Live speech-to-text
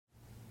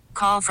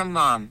Call from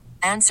mom.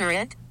 Answer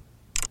it.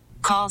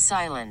 Call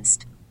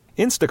silenced.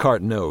 Instacart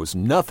knows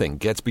nothing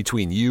gets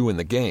between you and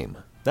the game.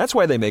 That's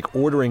why they make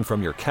ordering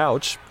from your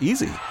couch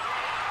easy.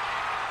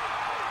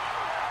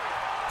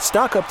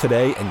 Stock up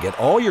today and get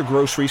all your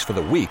groceries for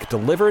the week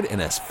delivered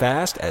in as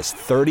fast as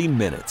 30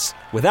 minutes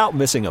without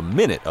missing a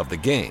minute of the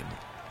game.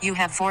 You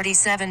have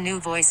 47 new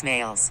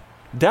voicemails.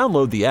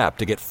 Download the app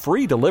to get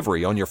free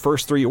delivery on your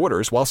first 3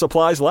 orders while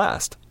supplies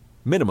last.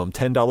 Minimum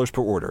 $10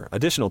 per order.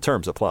 Additional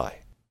terms apply.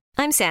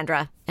 I'm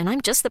Sandra, and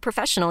I'm just the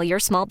professional your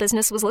small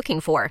business was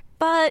looking for.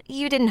 But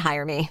you didn't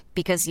hire me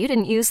because you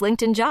didn't use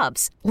LinkedIn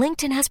Jobs.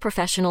 LinkedIn has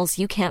professionals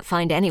you can't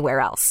find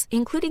anywhere else,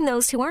 including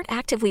those who aren't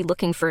actively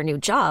looking for a new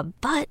job,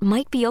 but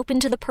might be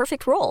open to the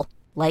perfect role,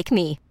 like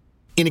me.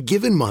 In a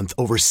given month,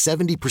 over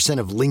 70%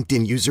 of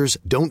LinkedIn users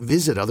don't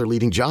visit other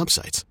leading job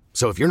sites.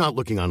 So if you're not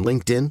looking on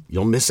LinkedIn,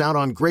 you'll miss out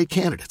on great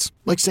candidates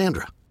like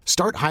Sandra.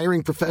 Start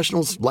hiring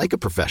professionals like a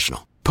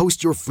professional.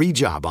 Post your free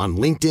job on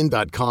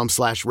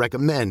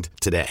linkedin.com/recommend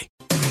today.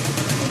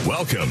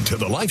 Welcome to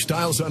the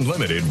Lifestyles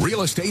Unlimited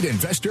Real Estate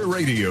Investor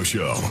Radio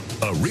Show,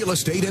 a real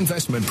estate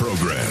investment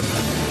program.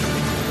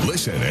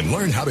 Listen and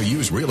learn how to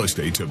use real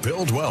estate to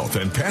build wealth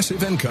and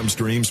passive income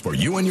streams for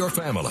you and your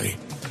family.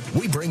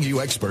 We bring you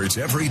experts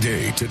every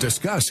day to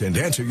discuss and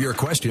answer your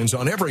questions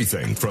on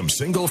everything from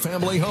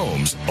single-family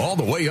homes all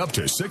the way up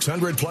to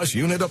 600-plus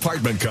unit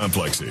apartment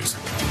complexes.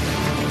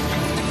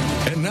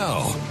 And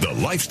now, the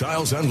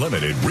Lifestyles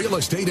Unlimited Real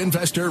Estate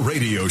Investor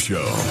Radio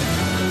Show.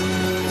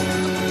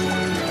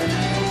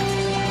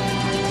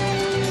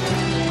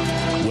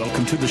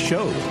 Welcome to the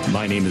show.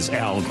 My name is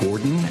Al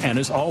Gordon, and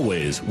as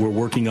always, we're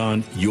working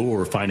on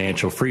your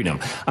financial freedom.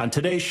 On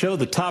today's show,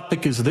 the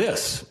topic is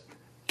this: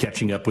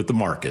 catching up with the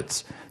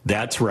markets.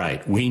 That's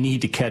right. We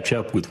need to catch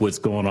up with what's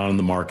going on in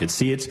the market.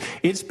 See,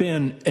 it's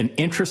been an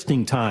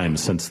interesting time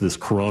since this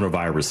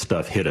coronavirus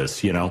stuff hit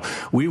us. You know,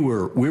 we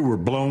were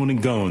blown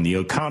and going. The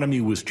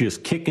economy was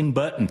just kicking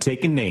butt and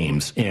taking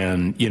names.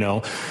 And, you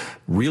know,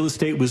 real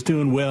estate was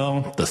doing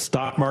well. The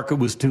stock market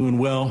was doing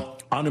well.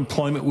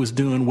 Unemployment was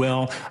doing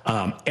well.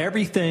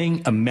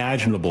 Everything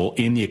imaginable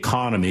in the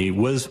economy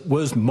was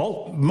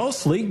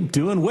mostly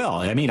doing well.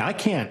 I mean,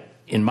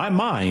 in my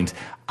mind,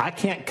 I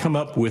can't come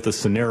up with a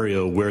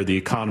scenario where the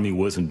economy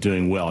wasn't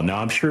doing well. Now,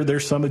 I'm sure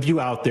there's some of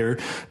you out there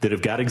that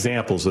have got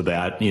examples of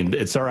that. And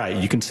it's all right.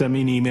 You can send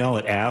me an email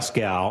at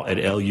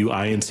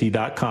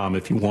askal@luinc.com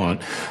if you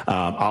want.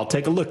 I'll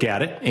take a look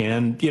at it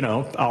and, you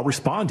know, I'll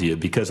respond to you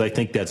because I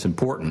think that's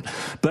important.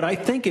 But I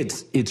think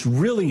it's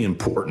really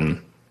important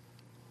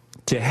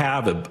to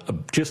have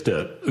just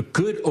a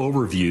good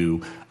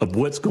overview of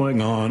what's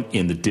going on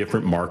in the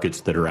different markets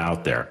that are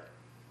out there.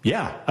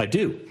 Yeah, I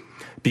do.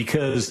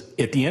 Because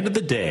at the end of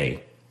the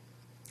day,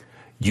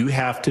 you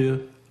have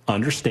to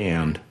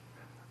understand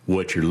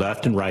what your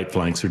left and right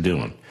flanks are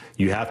doing.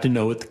 You have to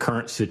know what the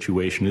current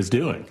situation is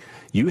doing.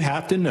 You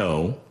have to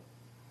know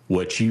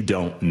what you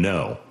don't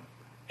know,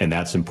 and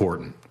that's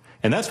important.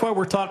 And that's why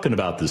we're talking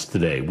about this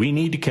today. We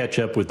need to catch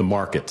up with the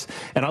markets.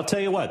 And I'll tell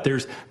you what,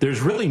 there's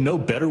really no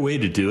better way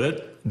to do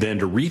it than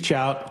to reach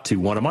out to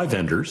one of my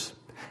vendors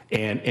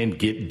and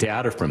get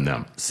data from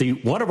them. See,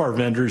 one of our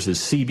vendors is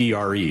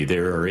CBRE.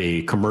 They're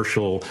a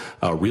commercial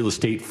real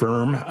estate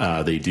firm.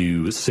 They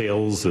do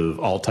sales of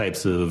all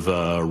types of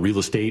real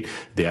estate.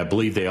 I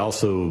believe they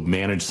also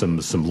manage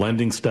some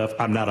lending stuff.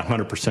 I'm not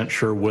 100%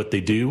 sure what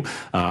they do.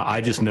 I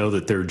just know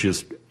that they're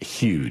just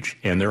huge,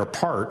 and they're a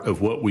part of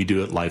what we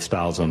do at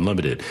Lifestyles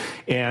Unlimited.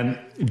 And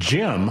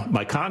Jim,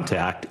 my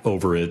contact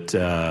over at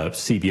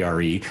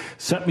CBRE,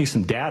 sent me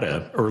some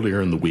data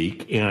earlier in the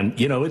week, and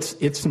you know,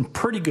 it's some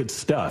pretty good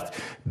stuff.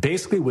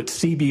 Basically, what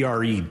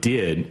CBRE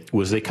did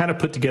was they kind of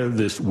put together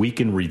this week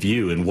in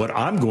review, and what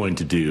I'm going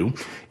to do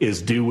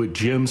is do what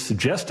Jim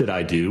suggested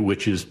I do,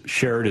 which is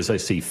share it as I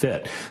see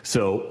fit.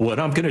 So what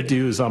I'm going to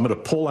do is I'm going to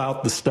pull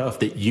out the stuff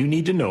that you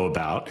need to know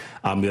about.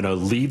 I'm going to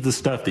leave the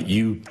stuff that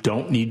you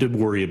don't need to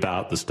worry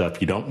about, the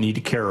stuff you don't need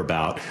to care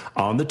about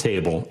on the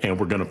table, and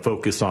we're going to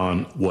focus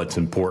on what's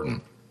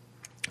important.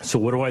 So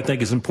what do I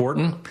think is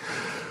important?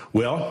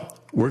 Well,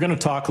 we're going to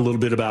talk a little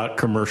bit about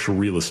commercial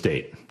real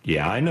estate.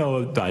 Yeah, I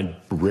know I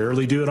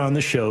rarely do it on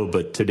the show,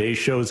 but today's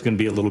show is going to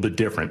be a little bit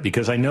different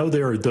because I know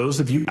there are those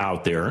of you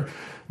out there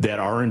that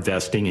are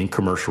investing in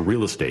commercial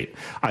real estate.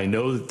 I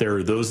know that there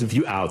are those of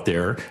you out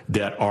there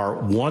that are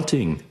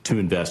wanting to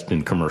invest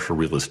in commercial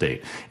real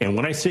estate. And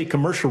when I say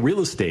commercial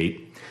real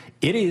estate,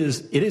 it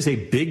is a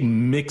big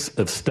mix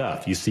of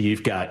stuff. You see,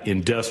 you've got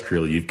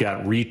industrial, you've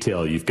got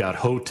retail, you've got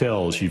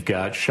hotels, you've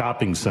got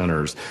shopping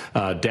centers,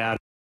 data,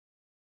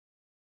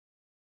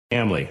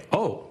 family.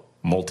 Oh,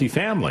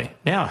 multifamily.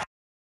 Now,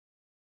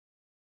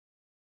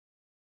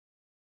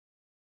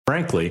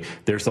 frankly,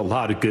 there's a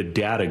lot of good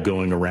data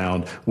going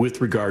around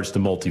with regards to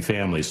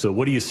multifamily. So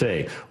what do you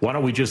say? Why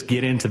don't we just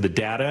get into the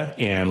data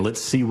and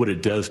let's see what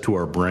it does to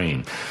our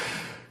brain?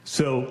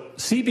 So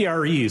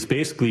CBRE is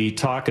basically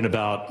talking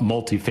about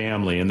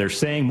multifamily, and they're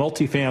saying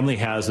multifamily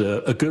has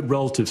a good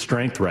relative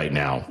strength right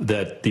now,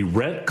 that the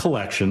rent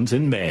collections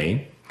in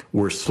May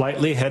We're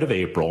slightly ahead of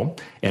April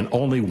and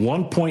only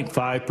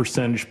 1.5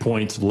 percentage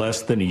points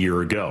less than a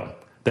year ago.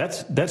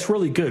 That's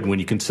really good when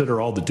you consider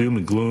all the doom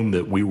and gloom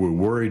that we were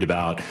worried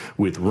about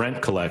with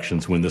rent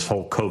collections when this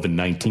whole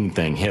COVID-19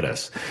 thing hit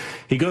us.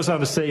 He goes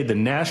on to say the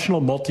National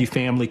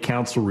Multifamily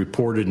Council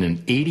reported an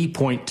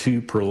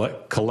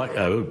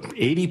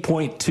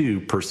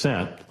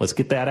 80.2%, let's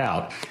get that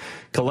out,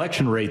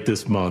 collection rate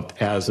this month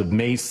as of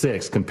May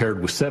 6th,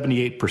 compared with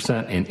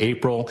 78% in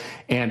April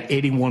and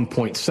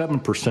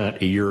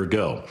 81.7% a year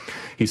ago.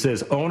 He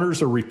says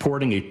owners are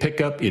reporting a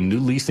pickup in new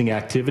leasing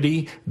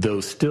activity,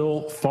 though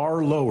still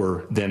far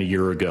lower than a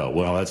year ago.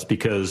 Well, that's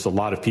because a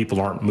lot of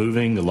people aren't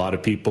moving. A lot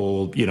of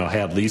people,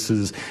 had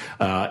leases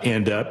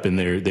end up and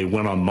they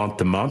went on month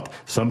to month.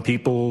 Some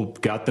people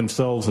got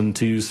themselves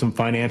into some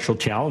financial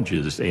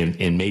challenges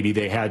and maybe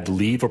they had to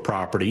leave a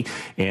property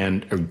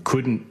and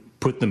couldn't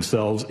put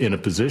themselves in a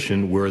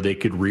position where they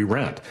could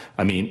re-rent.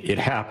 I mean, it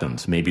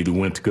happens. Maybe they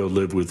went to go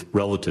live with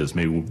relatives.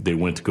 Maybe they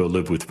went to go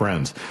live with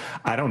friends.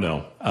 I don't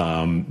know.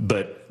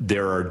 But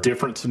there are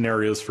different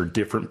scenarios for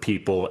different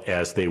people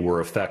as they were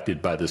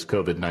affected by this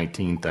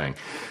COVID-19 thing.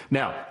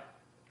 Now,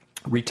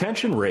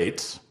 retention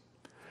rates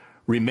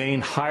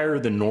remain higher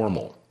than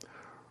normal.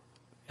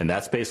 And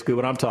that's basically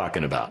what I'm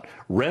talking about.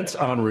 Rents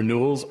on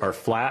renewals are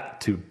flat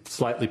to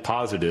slightly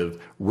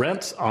positive.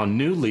 Rents on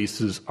new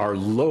leases are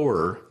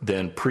lower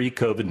than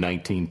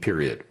pre-COVID-19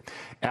 period.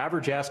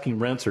 Average asking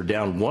rents are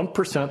down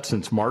 1%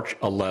 since March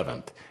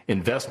 11th.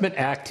 Investment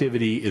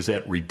activity is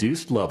at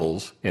reduced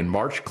levels, and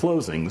March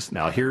closings,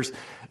 now here's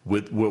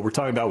what we're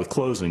talking about with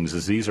closings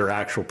is these are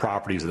actual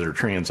properties that are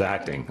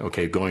transacting,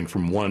 okay, going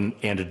from one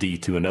entity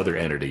to another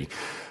entity,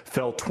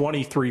 fell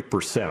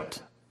 23%.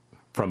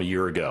 From a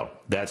year ago.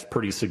 That's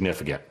pretty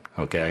significant,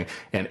 okay?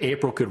 And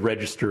April could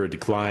register a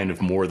decline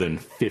of more than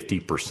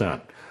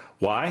 50%.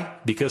 Why?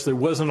 Because there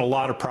wasn't a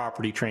lot of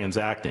property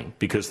transacting,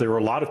 because there were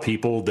a lot of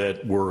people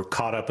that were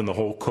caught up in the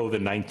whole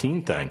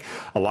COVID-19 thing.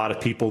 A lot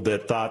of people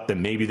that thought that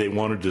maybe they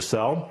wanted to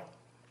sell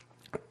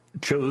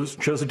chose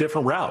a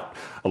different route.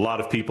 A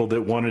lot of people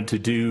that wanted to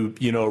do,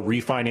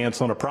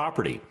 refinance on a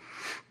property.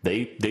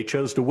 They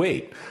chose to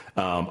wait.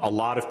 A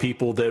lot of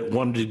people that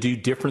wanted to do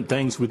different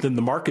things within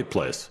the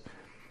marketplace.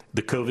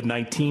 The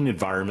COVID-19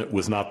 environment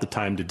was not the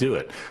time to do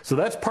it. So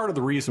that's part of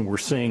the reason we're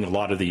seeing a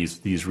lot of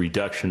these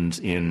reductions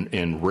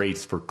in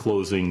rates for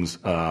closings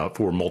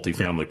for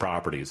multifamily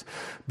properties.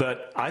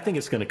 But I think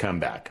it's going to come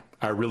back.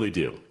 I really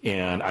do.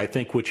 And I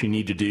think what you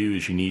need to do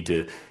is you need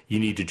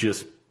to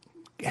just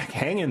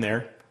hang in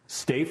there,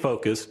 stay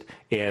focused,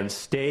 and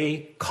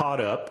stay caught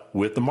up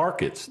with the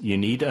markets. You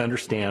need to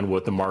understand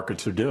what the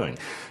markets are doing.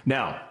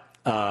 Now,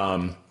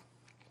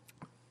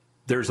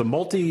 there's a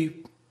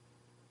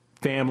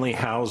multifamily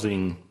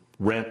housing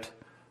rent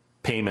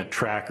payment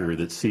tracker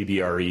that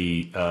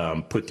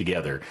CBRE put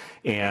together.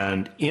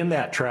 And in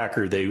that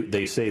tracker,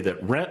 they say that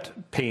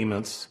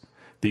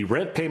the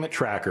rent payment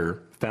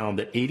tracker found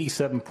that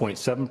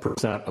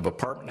 87.7% of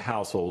apartment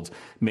households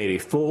made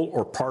a full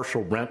or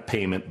partial rent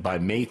payment by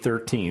May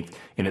 13th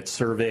in its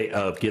survey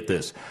of, get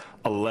this,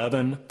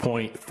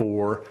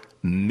 11.4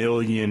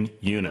 million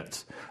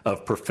units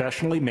of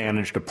professionally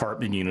managed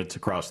apartment units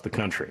across the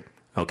country.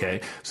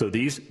 Okay, so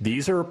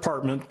these are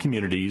apartment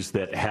communities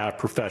that have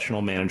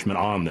professional management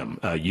on them.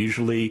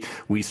 Usually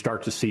we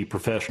start to see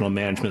professional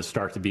management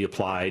start to be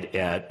applied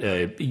at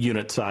a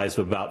unit size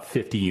of about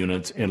 50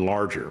 units and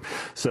larger.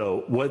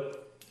 So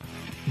what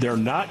they're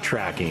not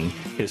tracking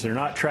is they're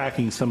not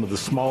tracking some of the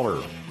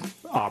smaller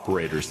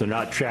operators. They're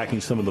not tracking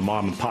some of the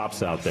mom and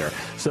pops out there.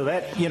 So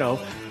that,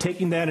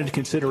 taking that into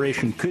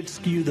consideration could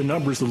skew the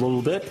numbers a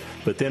little bit,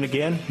 but then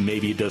again,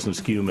 maybe it doesn't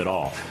skew them at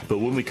all. But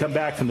when we come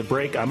back from the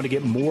break, I'm going to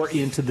get more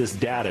into this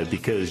data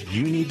because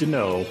you need to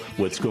know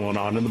what's going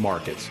on in the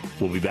markets.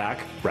 We'll be back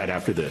right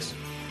after this.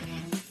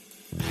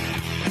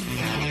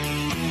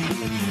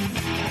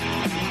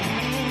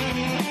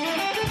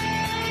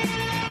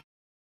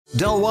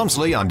 Del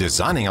Walmsley on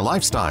Designing a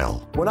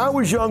Lifestyle. When I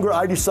was younger,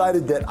 I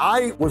decided that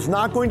I was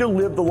not going to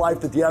live the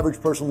life that the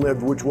average person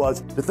lived, which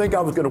was to think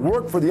I was going to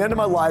work for the end of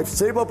my life,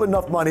 save up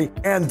enough money,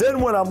 and then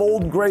when I'm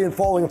old and gray and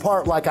falling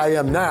apart like I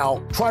am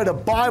now, try to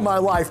buy my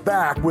life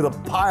back with a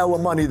pile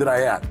of money that I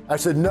had. I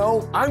said,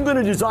 no, I'm going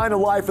to design a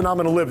life and I'm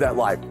going to live that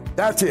life.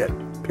 That's it.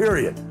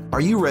 Period.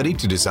 Are you ready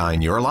to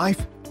design your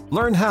life?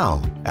 Learn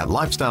how at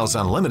Lifestyles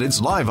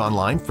Unlimited's live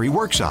online free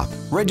workshop.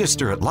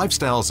 Register at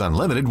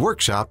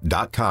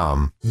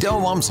lifestylesunlimitedworkshop.com.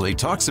 Del Walmsley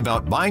talks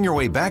about buying your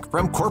way back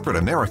from corporate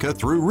America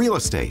through real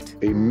estate.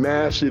 A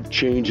massive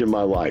change in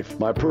my life.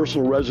 My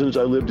personal residence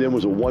I lived in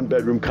was a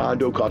one-bedroom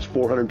condo, cost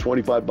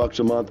 $425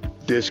 a month.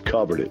 This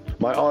covered it.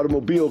 My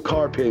automobile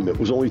car payment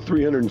was only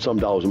 $300 and some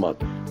a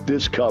month.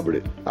 This covered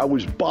it. I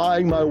was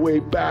buying my way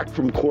back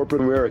from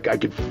corporate America. I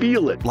could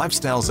feel it.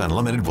 Lifestyles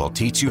Unlimited will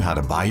teach you how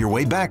to buy your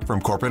way back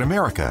from corporate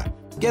America.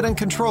 Get in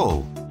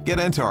control. Get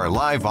into our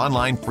live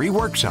online free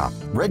workshop.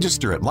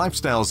 Register at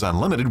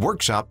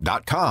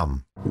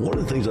lifestylesunlimitedworkshop.com. One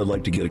of the things I'd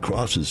like to get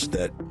across is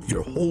that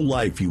your whole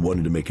life you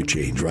wanted to make a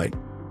change, right?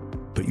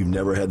 But you've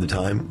never had the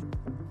time?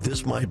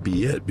 this might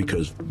be it,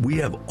 because we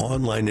have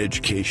online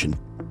education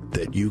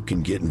that you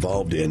can get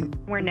involved in.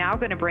 We're now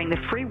going to bring the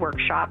free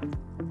workshop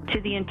to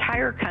the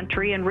entire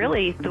country and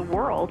really the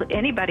world.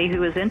 Anybody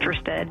who is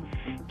interested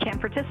can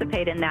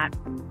participate in that.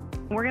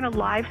 We're going to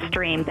live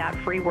stream that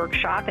free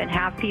workshop and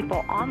have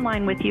people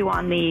online with you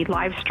on the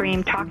live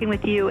stream, talking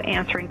with you,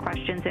 answering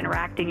questions,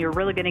 interacting. You're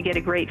really going to get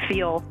a great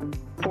feel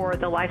for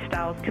the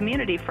Lifestyles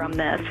community from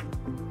this.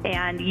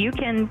 And you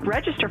can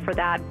register for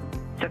that.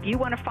 So if you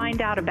want to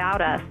find out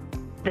about us,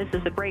 this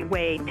is a great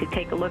way to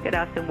take a look at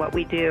us and what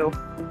we do.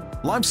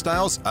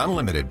 Lifestyles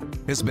Unlimited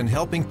has been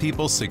helping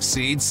people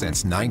succeed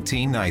since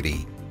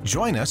 1990.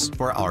 Join us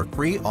for our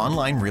free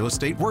online real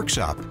estate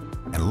workshop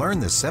and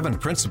learn the 7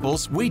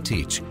 principles we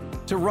teach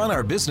to run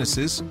our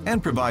businesses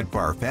and provide for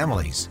our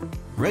families.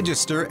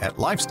 Register at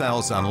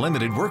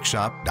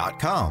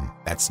lifestylesunlimitedworkshop.com.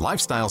 That's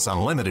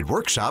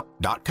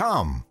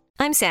lifestylesunlimitedworkshop.com.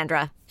 I'm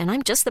Sandra, and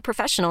I'm just the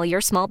professional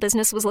your small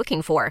business was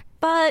looking for.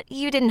 But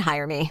you didn't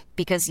hire me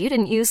because you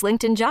didn't use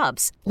LinkedIn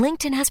Jobs.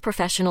 LinkedIn has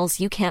professionals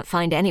you can't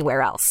find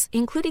anywhere else,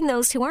 including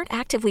those who aren't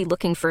actively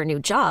looking for a new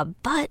job,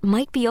 but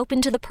might be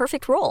open to the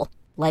perfect role,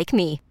 like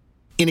me.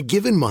 In a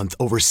given month,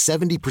 over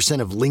 70%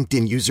 of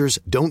LinkedIn users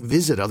don't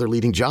visit other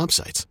leading job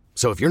sites.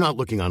 So if you're not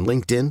looking on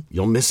LinkedIn,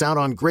 you'll miss out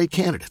on great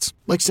candidates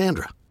like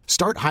Sandra.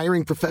 Start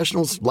hiring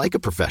professionals like a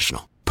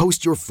professional.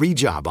 Post your free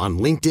job on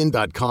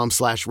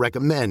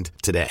linkedin.com/recommend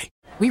today.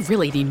 We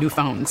really need new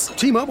phones.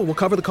 T-Mobile will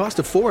cover the cost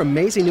of 4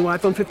 amazing new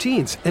iPhone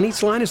 15s, and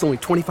each line is only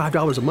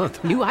 $25 a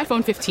month. New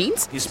iPhone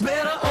 15s? It's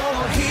better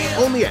over here.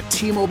 Only at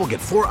T-Mobile,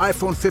 get 4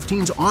 iPhone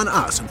 15s on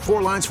us and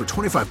 4 lines for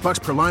 $25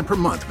 per line per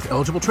month with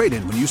eligible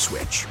trade-in when you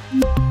switch.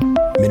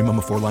 Minimum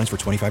of 4 lines for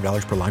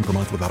 $25 per line per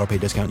month with autopay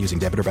discount using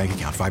debit or bank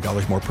account.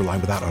 $5 more per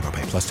line without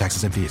autopay, plus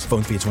taxes and fees.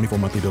 Phone fee at 24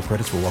 monthly bill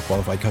credits for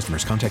well-qualified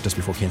customers. Contact us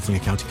before canceling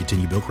account to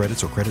continue bill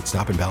credits or credit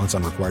stop and balance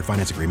on required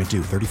finance agreement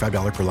due.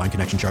 $35 per line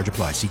connection charge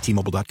applies. See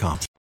T-Mobile.com.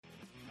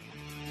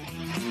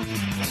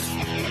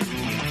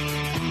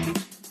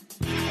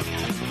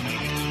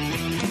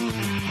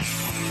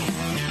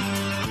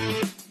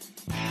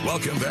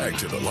 Welcome back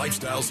to the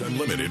Lifestyles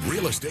Unlimited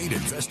Real Estate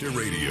Investor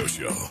Radio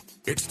Show.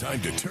 It's time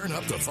to turn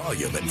up the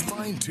volume and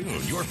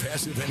fine-tune your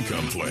passive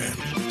income plan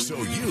so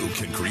you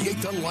can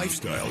create the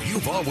lifestyle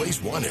you've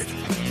always wanted.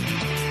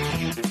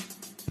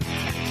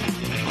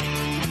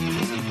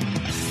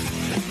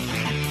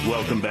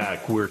 Welcome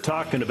back. We're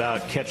talking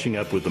about catching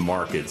up with the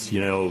markets.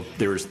 You know,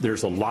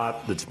 there's a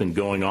lot that's been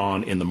going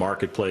on in the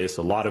marketplace.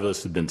 A lot of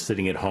us have been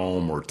sitting at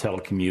home or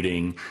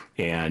telecommuting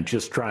and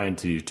just trying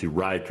to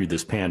ride through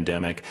this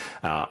pandemic.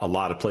 A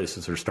lot of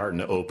places are starting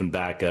to open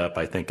back up.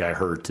 I think I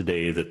heard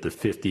today that the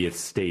 50th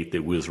state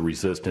that was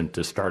resistant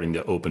to starting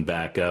to open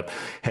back up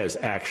has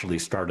actually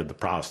started the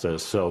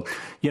process. So,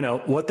 you know,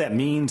 what that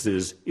means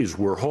is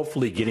we're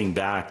hopefully getting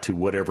back to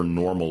whatever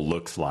normal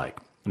looks like.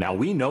 Now,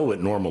 we know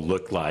what normal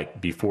looked like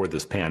before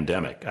this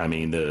pandemic. I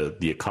mean,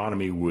 the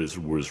economy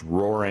was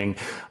roaring.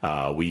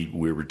 We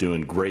were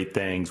doing great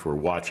things. We're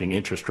watching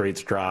interest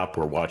rates drop.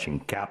 We're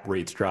watching cap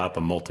rates drop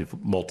on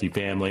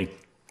multifamily.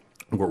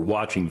 We're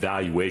watching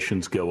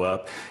valuations go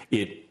up.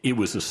 It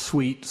was a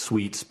sweet,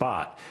 sweet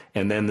spot.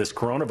 And then this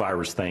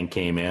coronavirus thing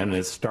came in and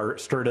it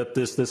stirred up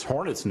this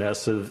hornet's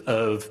nest of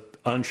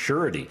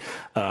unsurety,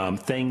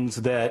 things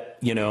that,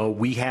 you know,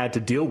 we had to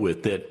deal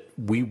with that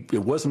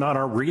it wasn't on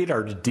our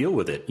radar to deal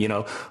with it. You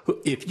know,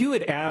 if you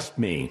had asked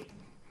me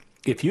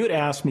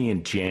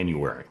in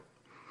January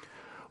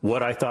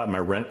what I thought my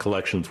rent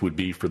collections would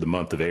be for the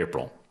month of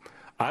April,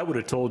 I would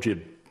have told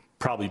you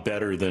probably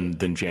better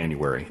than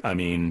January. I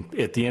mean,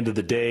 at the end of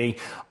the day,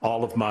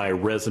 all of my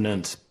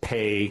residents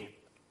pay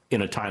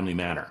in a timely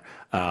manner.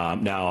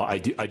 Now, I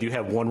do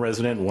have one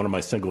resident in one of my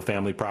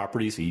single-family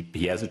properties.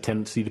 He has a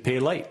tendency to pay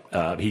late.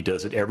 He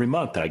does it every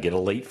month. I get a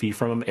late fee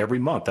from him every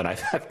month. And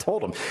I've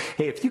told him,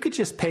 hey, if you could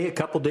just pay a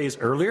couple days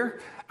earlier,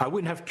 I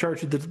wouldn't have to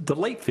charge you the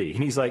late fee.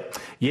 And he's like,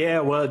 yeah,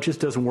 well, it just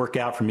doesn't work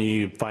out for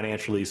me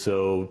financially.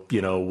 So,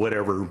 you know,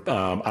 whatever,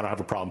 I don't have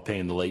a problem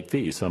paying the late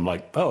fee. So I'm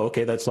like, oh,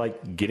 okay, that's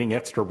like getting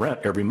extra rent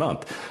every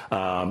month.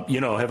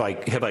 You know, have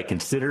I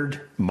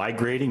considered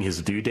migrating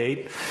his due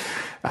date?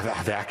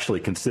 I've actually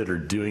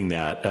considered doing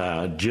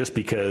that just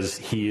because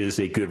he is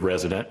a good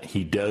resident.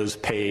 He does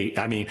pay.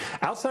 I mean,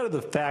 outside of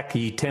the fact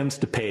he tends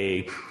to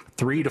pay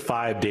 3 to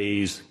 5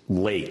 days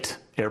late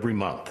every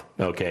month.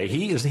 Okay,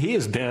 he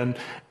has been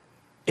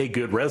a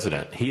good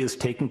resident. He is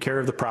taking care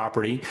of the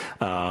property.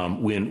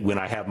 When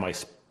I have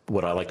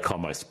what I like to call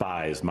my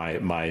spies,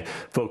 my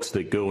folks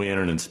that go in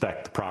and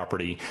inspect the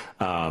property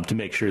to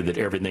make sure that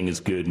everything is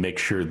good, make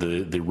sure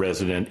the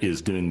resident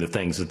is doing the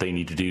things that they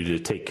need to do to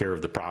take care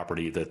of the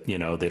property, that, you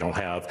know, they don't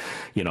have,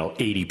 you know,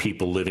 80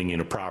 people living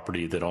in a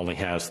property that only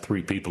has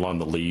 3 people on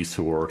the lease,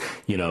 or,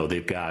 you know,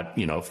 they've got,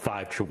 you know,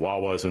 5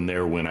 chihuahuas in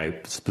there when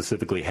I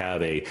specifically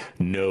have a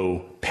no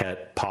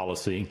pet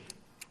policy.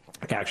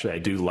 Actually, I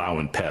do allow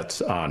in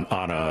pets on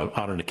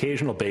an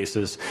occasional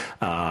basis.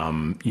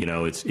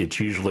 It's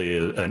usually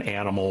an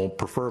animal,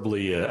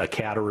 preferably a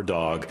cat or a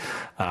dog,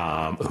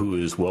 who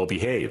is well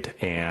behaved.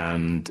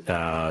 And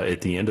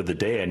at the end of the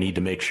day, I need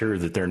to make sure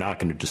that they're not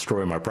going to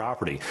destroy my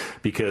property,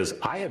 because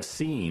I have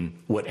seen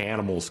what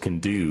animals can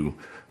do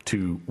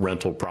to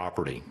rental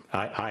property.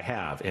 I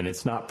have, and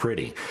it's not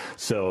pretty.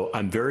 So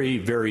I'm very,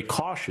 very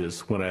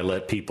cautious when I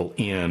let people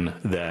in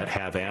that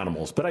have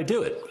animals, but I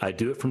do it. I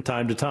do it from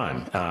time to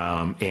time.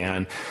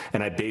 And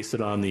I base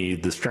it on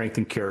the strength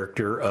and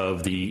character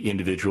of the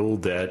individual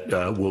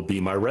that will be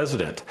my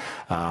resident.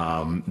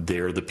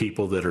 They're the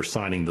people that are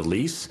signing the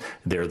lease.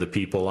 They're the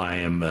people I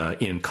am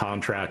in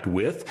contract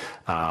with.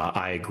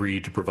 I agree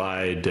to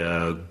provide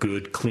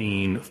good,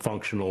 clean,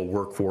 functional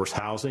workforce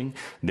housing.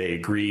 They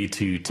agree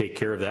to take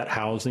care of that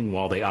housing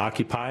while they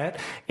occupy it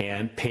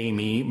and pay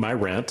me my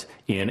rent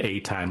in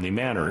a timely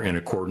manner in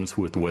accordance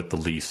with what the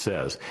lease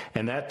says.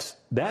 And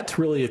that's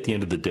really, at the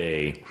end of the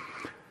day,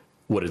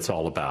 what it's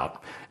all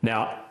about.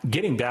 Now,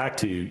 getting back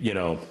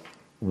to,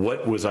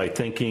 what was I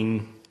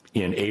thinking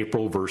in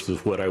April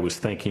versus what I was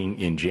thinking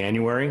in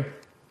January?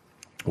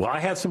 Well, I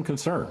had some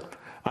concern.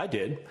 I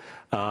did.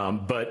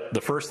 But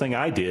the first thing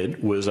I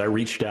did was I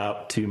reached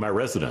out to my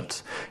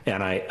residents,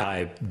 and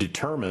I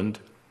determined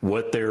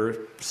what their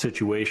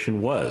situation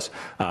was.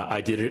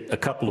 I did it a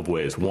couple of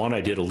ways. One,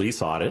 I did a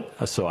lease audit.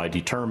 So I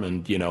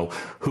determined,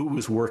 who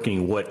was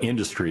working what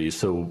industries.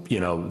 So,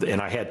 and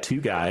I had two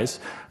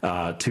guys,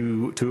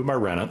 two of my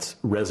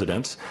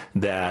residents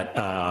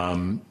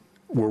that,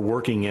 were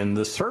working in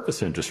the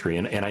service industry.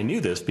 And I knew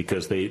this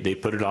because they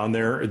put it on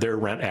their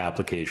rent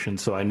application.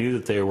 So I knew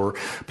that they were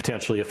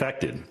potentially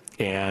affected.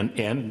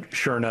 And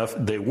sure enough,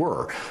 they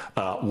were.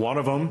 One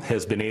of them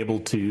has been able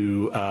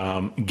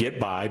to get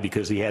by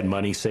because he had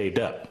money saved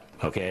up.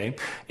 Okay.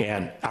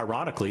 And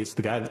ironically, it's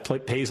the guy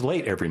that pays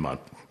late every month.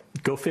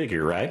 Go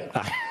figure, right?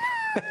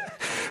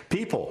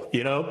 People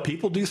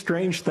do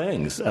strange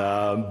things.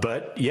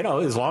 But,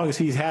 as long as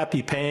he's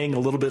happy paying a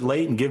little bit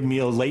late and giving me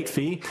a late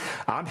fee,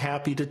 I'm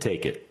happy to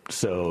take it.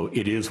 So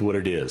it is what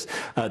it is.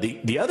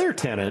 The other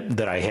tenant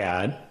that I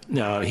had,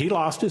 he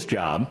lost his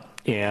job.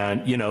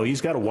 And,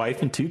 he's got a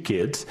wife and two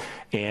kids.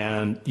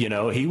 And,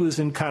 he was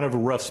in kind of a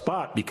rough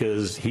spot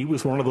because he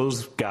was one of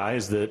those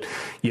guys that,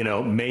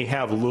 may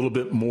have a little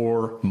bit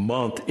more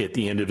month at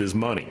the end of his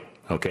money.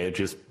 Okay,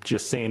 just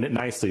saying it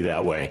nicely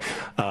that way.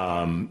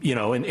 And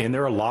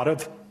there are a lot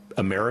of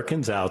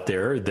Americans out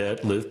there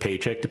that live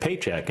paycheck to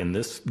paycheck, and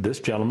this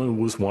gentleman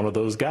was one of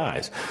those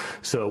guys.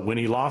 So when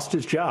he lost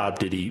his job,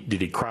 did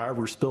he cry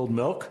over spilled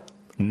milk?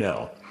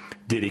 No.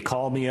 Did he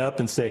call me up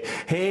and say,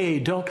 "Hey,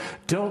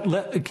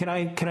 can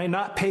I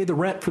not pay the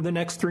rent for the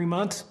next 3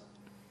 months?"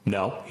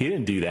 No, he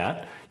didn't do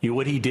that.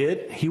 What he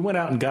did, he went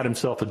out and got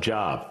himself a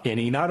job. And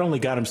he not only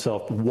got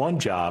himself one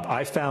job,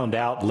 I found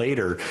out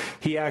later,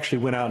 he actually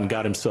went out and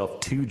got himself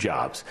 2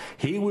 jobs.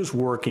 He was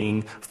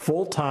working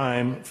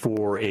full-time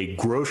for a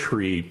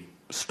grocery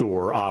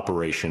store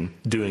operation,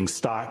 doing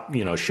stock,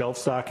 shelf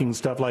stocking,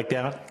 stuff like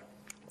that.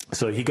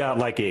 So he got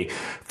like a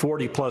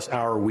 40-plus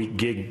hour week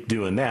gig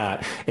doing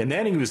that. And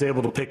then he was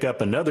able to pick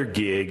up another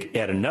gig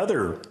at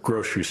another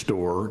grocery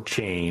store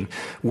chain,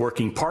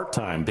 working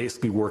part-time,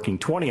 basically working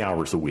 20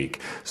 hours a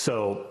week.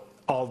 So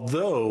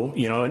although,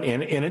 and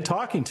in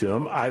talking to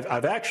him,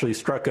 I've actually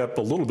struck up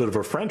a little bit of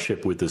a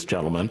friendship with this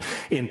gentleman.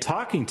 In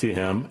talking to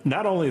him,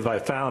 not only have I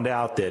found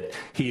out that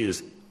he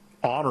is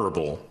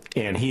honorable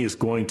and he is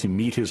going to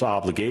meet his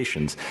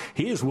obligations,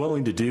 he is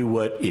willing to do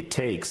what it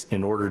takes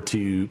in order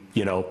to,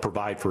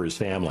 provide for his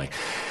family.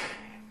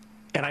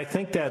 And I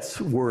think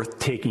that's worth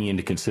taking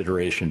into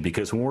consideration,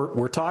 because when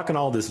we're talking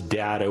all this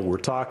data, we're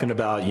talking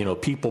about,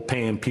 people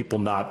paying, people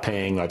not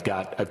paying. I've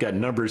got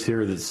numbers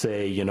here that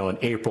say, in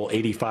April,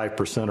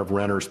 85% of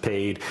renters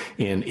paid.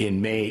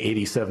 In May,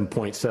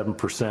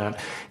 87.7%.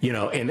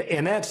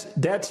 And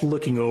that's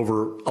looking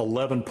over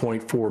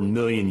 11.4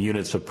 million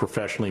units of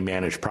professionally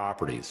managed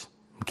properties.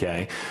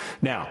 Okay.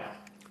 Now,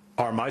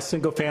 are my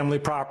single family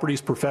properties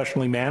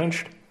professionally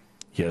managed?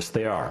 Yes,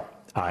 they are.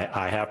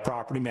 I have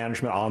property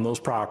management on those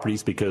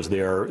properties because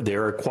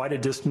they're quite a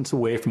distance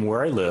away from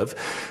where I live.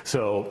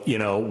 So,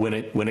 when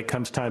it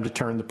comes time to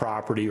turn the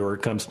property, or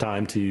it comes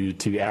time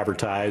to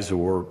advertise,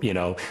 or,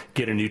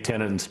 get a new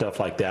tenant and stuff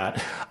like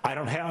that, I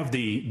don't have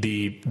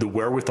the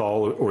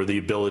wherewithal or the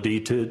ability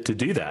to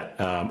do that.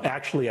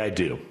 Actually, I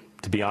do.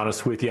 To be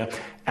honest with you,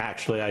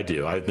 actually I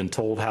do. I've been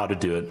told how to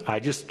do it.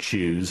 I just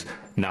choose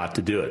not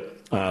to do it.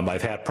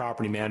 I've had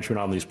property management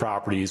on these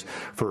properties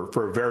for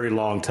a very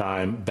long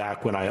time,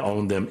 back when I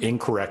owned them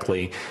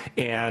incorrectly.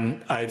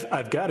 And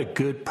I've got a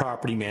good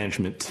property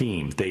management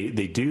team. They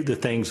do the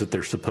things that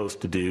they're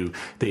supposed to do.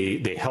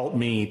 They help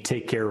me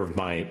take care of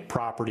my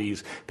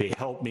properties. They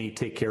help me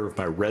take care of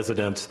my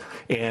residents.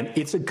 And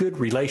it's a good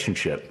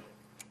relationship.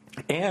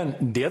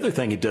 And the other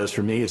thing it does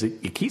for me is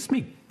it keeps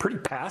me pretty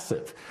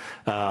passive.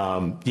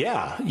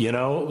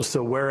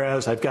 So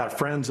whereas I've got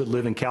friends that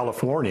live in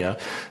California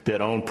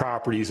that own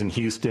properties in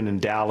Houston and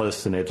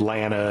Dallas and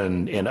Atlanta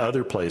and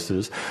other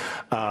places,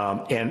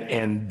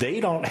 and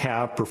they don't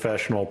have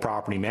professional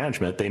property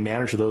management. They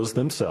manage those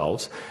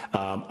themselves.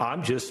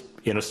 I'm just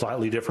in a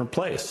slightly different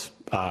place.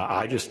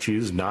 I just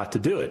choose not to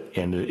do it.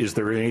 And is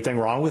there anything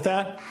wrong with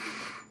that?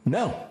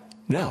 No.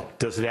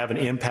 Does it have an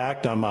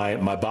impact on my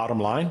bottom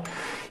line?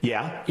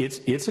 Yeah,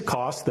 it's a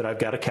cost that I've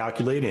got to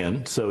calculate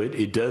in. So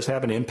it does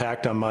have an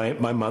impact on my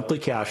monthly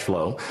cash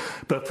flow.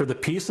 But for the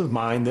peace of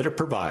mind that it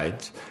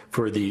provides,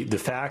 for the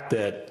fact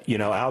that,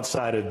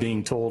 outside of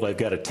being told I've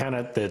got a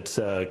tenant that's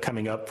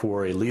coming up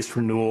for a lease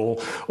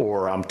renewal,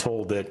 or I'm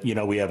told that,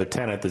 we have a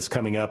tenant that's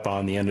coming up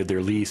on the end of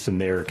their lease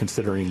and they're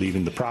considering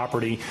leaving the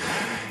property,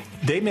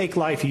 they make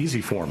life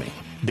easy for me.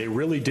 They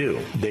really do.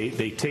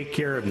 They take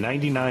care of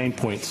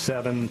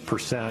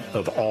 99.7%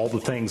 of all the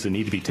things that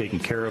need to be taken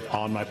care of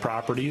on my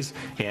properties,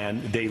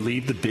 and they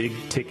leave the big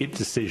ticket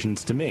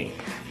decisions to me.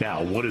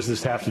 Now, what does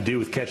this have to do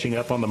with catching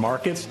up on the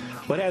markets?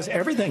 Well, it has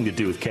everything to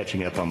do with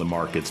catching up on the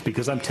markets,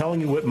 because I'm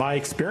telling you what my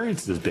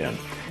experience has been.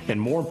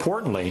 And more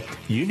importantly,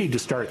 you need to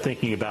start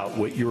thinking about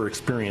what your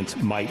experience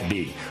might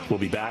be. We'll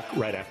be back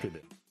right after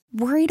this.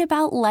 Worried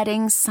about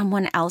letting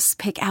someone else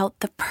pick out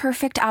the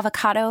perfect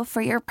avocado for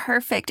your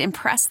perfect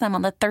impress them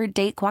on the third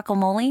date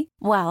guacamole?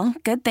 Well,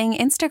 good thing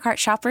Instacart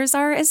shoppers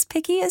are as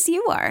picky as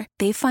you are.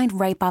 They find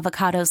ripe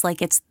avocados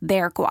like it's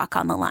their guac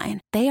on the line.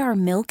 They are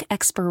milk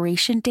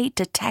expiration date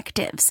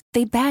detectives.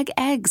 They bag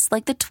eggs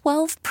like the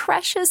 12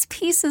 precious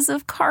pieces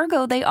of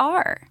cargo they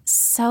are.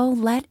 So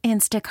let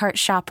Instacart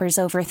shoppers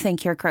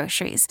overthink your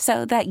groceries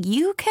so that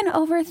you can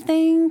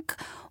overthink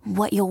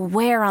what you'll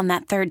wear on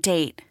that third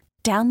date.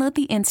 Download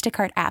the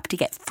Instacart app to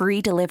get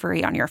free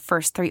delivery on your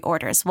first 3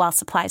 orders while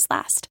supplies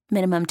last.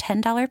 Minimum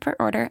 $10 per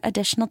order.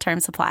 Additional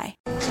terms apply.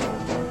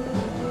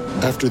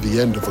 After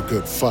the end of a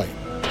good fight,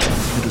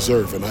 you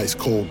deserve an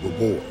ice-cold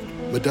reward.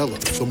 Modelo,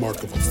 the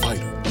mark of a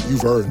fighter.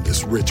 You've earned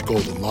this rich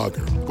golden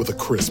lager with a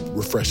crisp,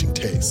 refreshing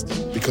taste.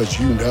 Because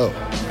you know,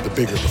 the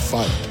bigger the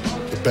fight,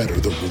 the better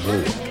the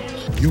reward.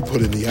 You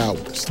put in the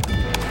hours,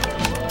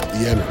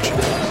 the energy,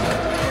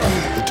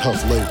 the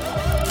tough labor.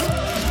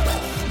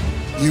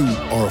 You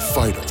are a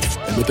fighter,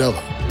 and Modelo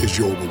is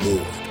your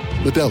reward.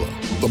 Modelo,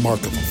 the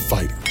mark of a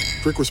fighter.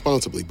 Drink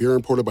responsibly. Beer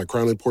imported by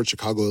Crown Imports,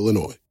 Chicago,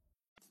 Illinois.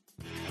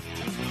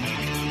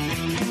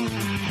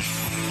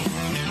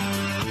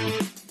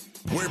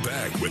 We're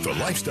back with the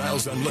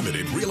Lifestyles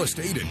Unlimited Real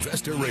Estate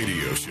Investor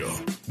Radio Show.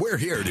 We're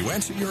here to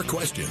answer your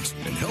questions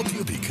and help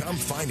you become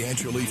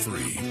financially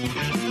free.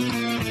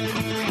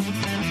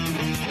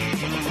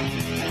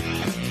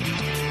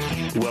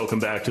 Welcome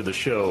back to the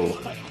show.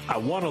 I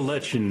want to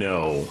let you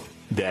know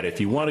that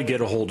if you want to get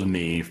a hold of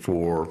me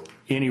for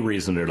any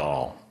reason at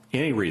all,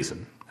 any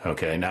reason,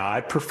 okay, now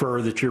I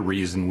prefer that your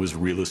reason was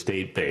real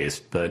estate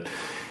based, but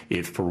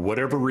if for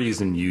whatever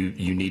reason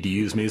you need to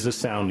use me as a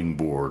sounding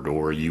board,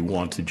 or you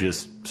want to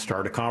just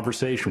start a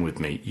conversation with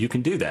me, you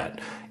can do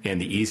that.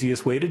 And the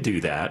easiest way to do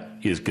that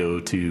is go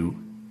to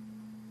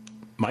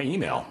my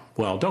email.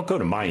 Well, don't go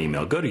to my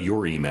email, go to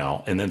your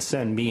email and then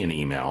send me an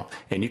email.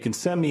 And you can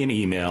send me an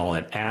email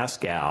at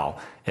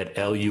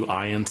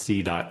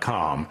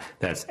askal@luinc.com.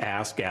 That's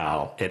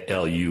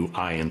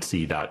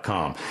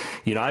askal@luinc.com.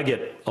 I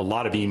get a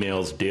lot of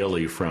emails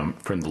daily from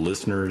the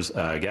listeners.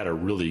 I got a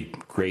really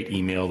great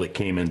email that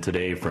came in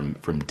today from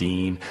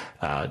Dean.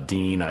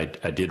 Dean, I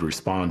did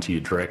respond to you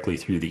directly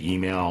through the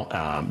email.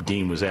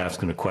 Dean was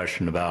asking a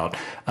question about,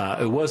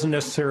 it wasn't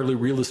necessarily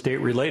real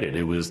estate related.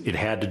 It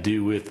had to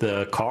do with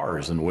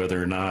cars and whether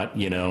or not,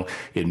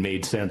 it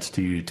made sense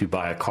to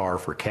buy a car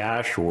for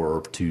cash,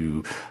 or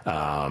to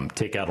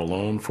take out a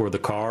loan for the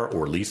car,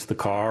 or lease the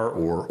car,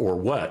 or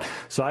what.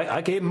 So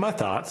I gave him my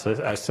thoughts.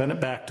 I sent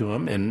it back to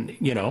him, and,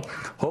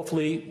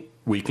 hopefully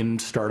we can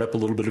start up a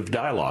little bit of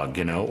dialogue,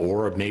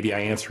 or maybe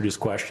I answered his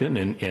question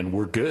and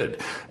we're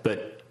good.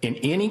 But in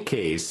any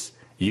case,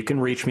 you can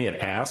reach me at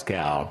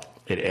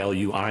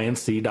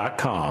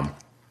askal@luinc.com.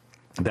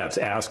 That's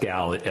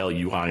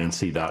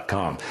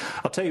askal@luinc.com.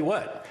 I'll tell you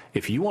what,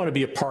 if you want to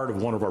be a part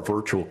of one of our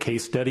virtual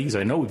case studies,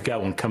 I know we've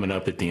got one coming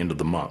up at the end of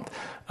the month.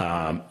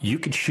 You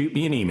could shoot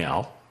me an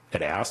email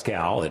at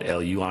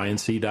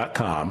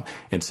askal@luinc.com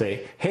and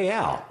say, hey,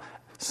 Al,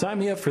 sign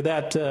me up for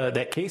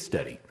that case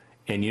study.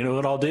 And you know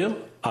what I'll do?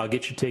 I'll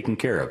get you taken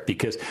care of,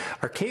 because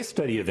our case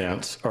study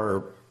events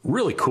are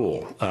really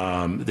cool.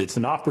 It's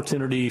an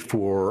opportunity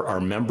for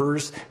our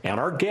members and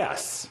our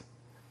guests.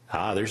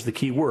 There's the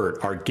key word,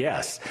 our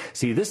guests.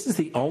 See, this is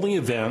the only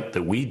event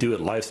that we do at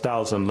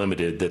Lifestyles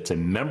Unlimited that's a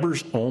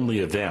members-only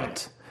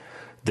event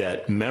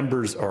that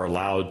members are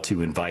allowed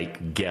to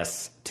invite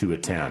guests to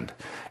attend.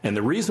 And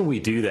the reason we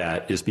do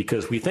that is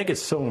because we think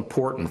it's so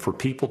important for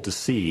people to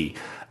see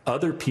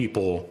other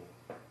people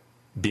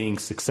being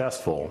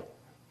successful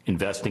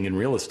investing in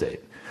real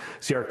estate.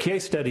 See, our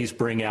case studies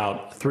bring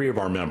out 3 of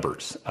our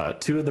members.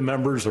 2 of the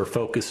members are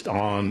focused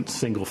on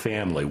single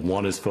family.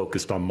 1 is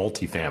focused on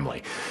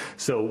multifamily.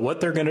 So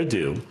what they're going to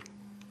do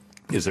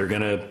is they're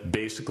going to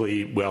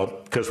basically,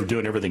 because we're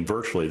doing everything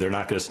virtually, they're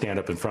not going to stand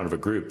up in front of a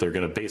group. They're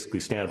going to basically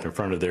stand up in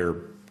front of their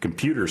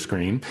computer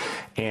screen,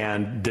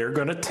 and they're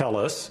going to tell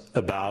us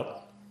about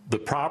the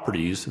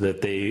properties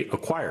that they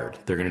acquired.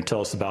 They're going to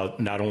tell us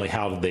about not only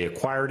how they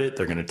acquired it,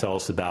 they're going to tell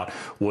us about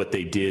what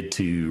they did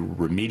to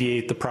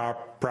remediate the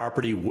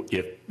property,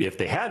 if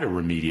they had to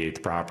remediate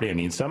the property. I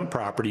mean, some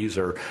properties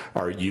are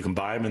you can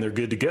buy them and they're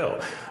good to go.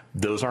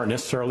 Those aren't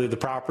necessarily the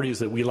properties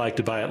that we like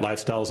to buy at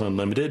Lifestyles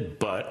Unlimited,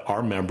 but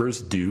our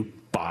members do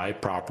buy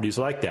properties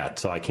like that.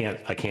 So I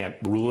can't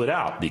rule it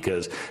out,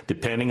 because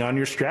depending on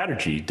your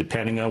strategy,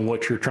 depending on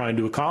what you're trying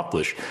to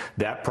accomplish,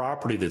 that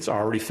property that's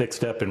already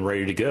fixed up and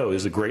ready to go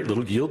is a great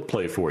little yield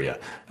play for you.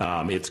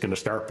 It's going to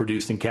start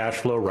producing cash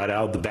flow right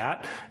out of the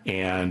bat,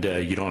 and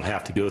you don't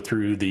have to go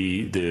through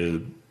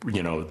the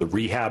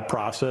rehab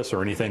process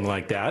or anything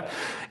like that.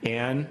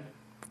 And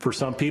for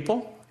some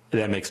people,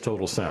 that makes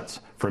total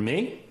sense. For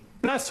me,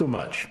 not so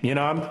much.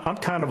 I'm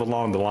kind of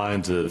along the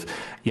lines of,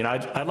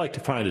 I'd like to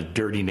find a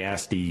dirty,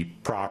 nasty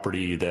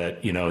property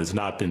that, has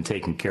not been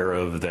taken care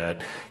of,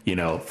 that,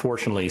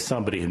 fortunately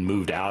somebody had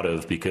moved out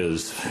of,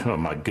 because, oh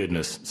my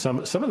goodness, some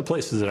of the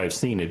places that I've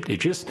seen,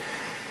 it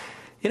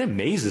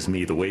amazes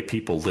me the way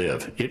people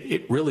live.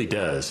 It really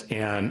does.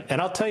 And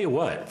I'll tell you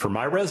what, for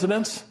my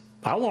residents,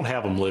 I won't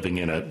have them living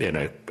in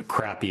a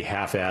crappy,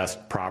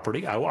 half-assed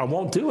property. I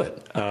won't do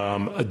it.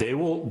 They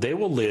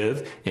will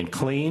live in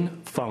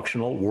clean,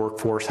 functional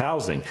workforce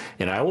housing,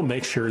 and I will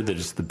make sure that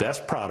it's the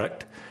best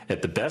product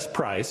at the best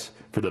price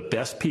for the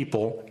best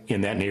people in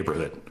that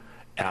neighborhood.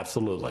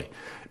 Absolutely,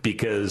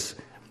 because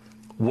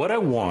what I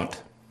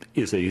want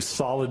is a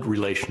solid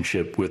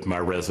relationship with my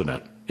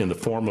resident in the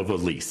form of a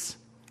lease.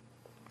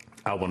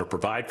 I want to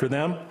provide for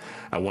them.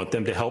 I want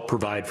them to help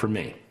provide for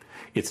me.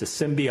 It's a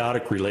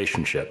symbiotic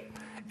relationship.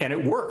 And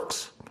it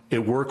works.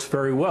 It works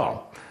very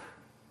well.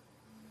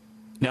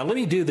 Now, let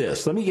me do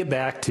this. Let me get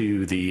back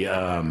to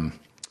the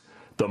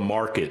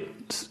market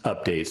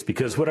updates,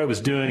 because what I was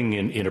doing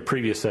in a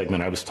previous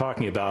segment, I was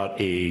talking about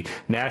a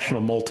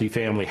National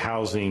Multifamily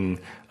Housing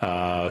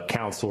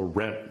Council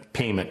rent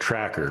payment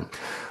tracker.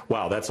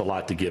 Wow, that's a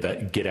lot to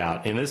get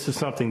out. And this is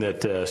something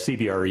that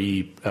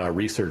CBRE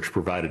research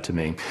provided to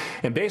me.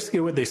 And basically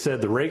what they said,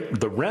 the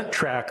rent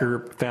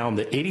tracker found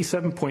that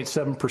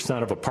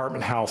 87.7% of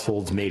apartment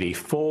households made a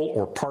full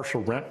or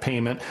partial rent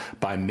payment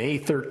by May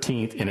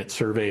 13th in its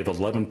survey of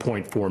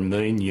 11.4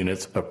 million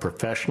units of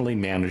professionally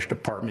managed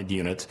apartment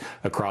units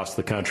across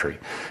the country.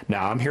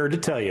 Now, I'm here to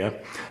tell you,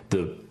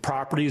 the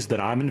properties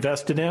that I'm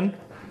invested in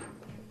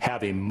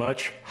have a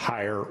much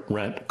higher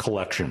rent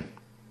collection.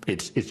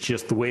 It's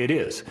just the way it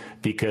is,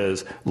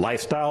 because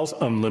Lifestyles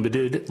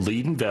Unlimited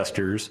lead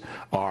investors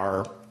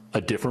are a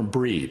different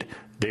breed.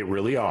 They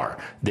really are.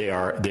 They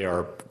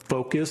are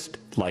focused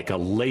like a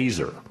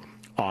laser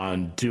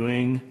on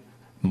doing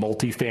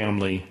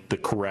multifamily the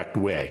correct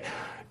way,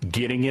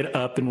 getting it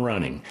up and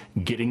running,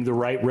 getting the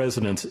right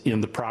residents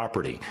in the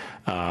property,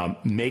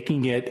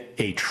 making it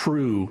a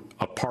true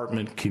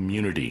apartment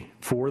community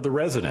for the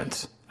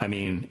residents. I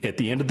mean, at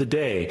the end of the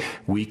day,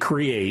 we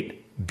create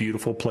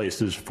beautiful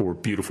places for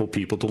beautiful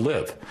people to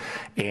live.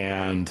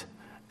 And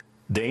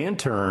they, in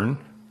turn,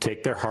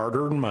 take their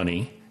hard-earned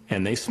money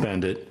and they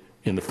spend it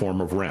in the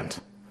form of rent.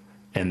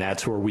 And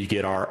that's where we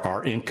get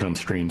our income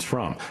streams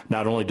from.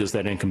 Not only does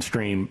that income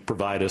stream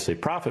provide us a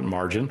profit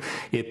margin,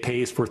 it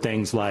pays for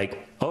things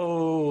like,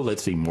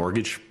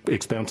 mortgage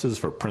expenses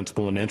for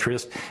principal and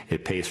interest.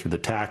 It pays for the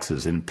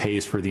taxes, and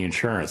pays for the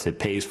insurance. It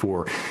pays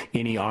for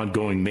any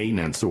ongoing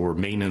maintenance or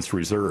maintenance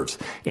reserves.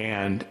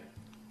 And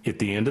at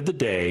the end of the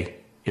day,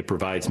 it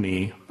provides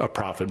me a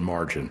profit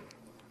margin.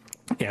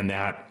 And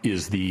that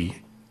is the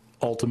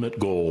ultimate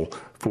goal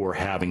for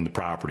having the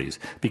properties.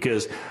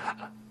 Because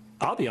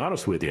I'll be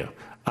honest with you,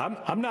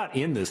 I'm not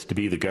in this to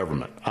be the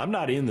government. I'm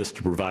not in this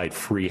to provide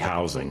free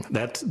housing.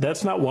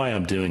 That's not why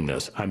I'm doing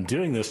this. I'm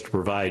doing this to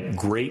provide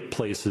great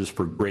places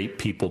for great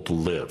people to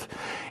live.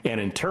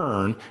 And in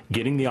turn,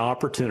 getting the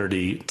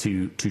opportunity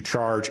to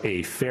charge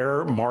a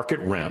fair market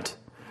rent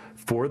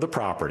for the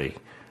property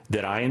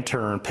that I, in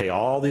turn, pay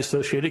all the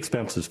associated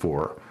expenses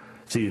for.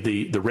 See,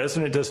 the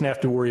resident doesn't have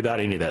to worry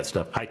about any of that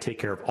stuff. I take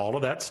care of all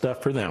of that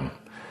stuff for them,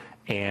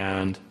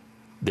 and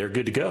they're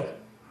good to go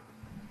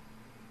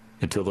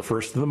until the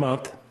first of the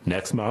month,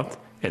 next month,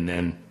 and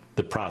then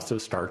the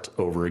process starts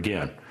over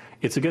again.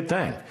 It's a good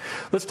thing.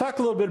 Let's talk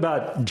a little bit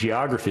about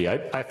geography.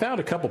 I found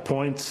a couple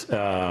points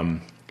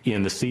in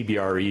the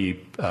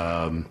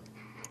CBRE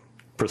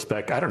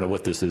prospect. I don't know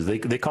what this is. They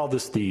call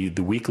this the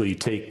weekly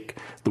take.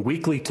 The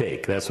weekly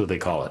take. That's what they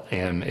call it,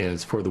 and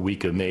it's for the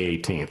week of May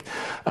 18th.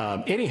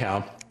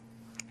 Anyhow,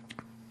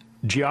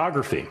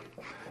 geography.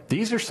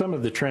 These are some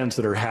of the trends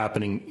that are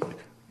happening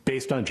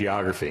based on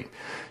geography.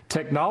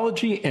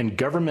 Technology and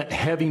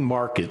government-heavy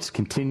markets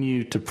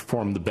continue to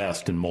perform the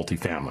best in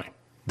multifamily.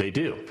 They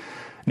do.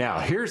 Now,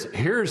 here's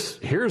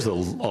a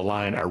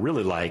line I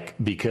really like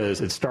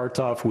because it starts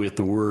off with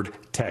the word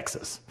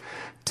Texas.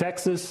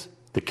 Texas,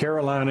 the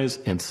Carolinas,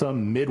 and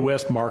some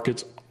Midwest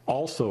markets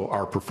also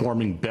are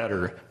performing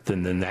better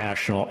than the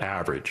national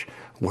average.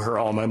 Where are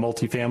all my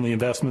multifamily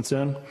investments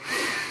in?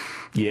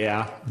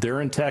 Yeah, they're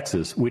in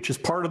Texas, which is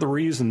part of the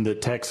reason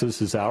that Texas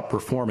is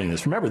outperforming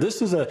this. Remember,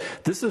 this is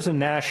a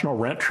national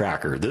rent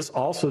tracker. This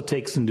also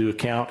takes into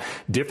account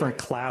different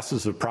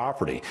classes of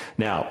property.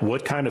 Now,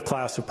 what kind of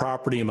class of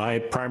property am I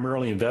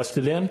primarily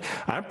invested in?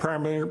 I'm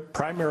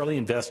primarily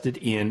invested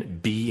in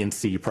B and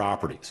C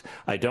properties.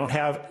 I don't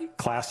have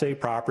Class A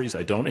properties.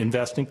 I don't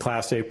invest in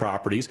Class A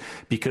properties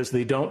because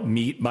they don't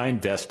meet my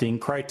investing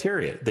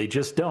criteria. They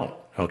just don't.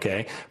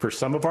 Okay. For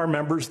some of our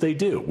members, they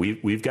do.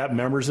 We've got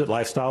members at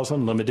Lifestyles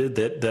Unlimited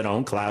that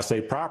own Class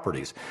A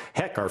properties.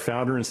 Heck, our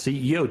founder and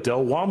CEO,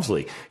 Del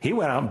Walmsley, he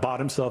went out and bought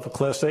himself a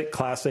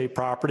Class A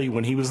property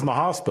when he was in the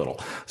hospital.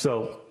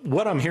 So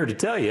what I'm here to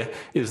tell you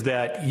is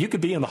that you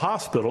could be in the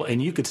hospital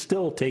and you could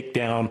still take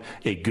down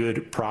a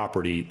good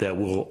property that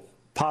will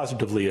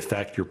positively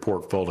affect your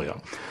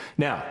portfolio.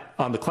 Now,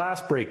 on the class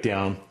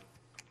breakdown,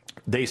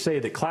 they say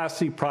that Class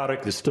C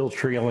product is still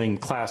trailing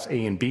Class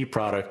A and B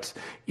products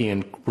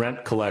in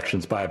rent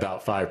collections by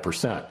about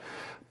 5%.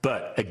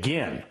 But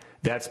again,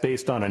 that's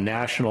based on a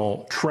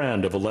national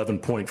trend of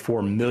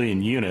 11.4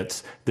 million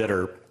units that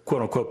are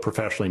quote unquote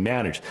professionally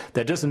managed.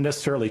 That doesn't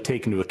necessarily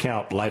take into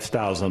account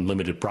Lifestyles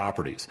Unlimited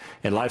properties.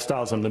 And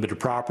Lifestyles Unlimited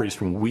properties,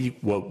 from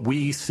what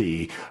we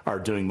see, are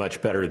doing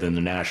much better than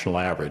the national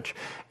average.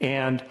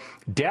 And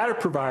data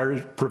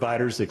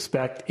providers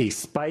expect a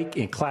spike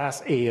in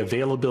Class A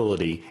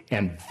availability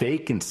and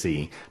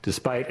vacancy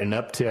despite an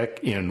uptick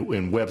in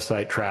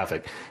website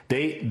traffic.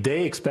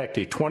 They expect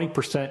a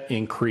 20%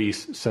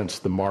 increase since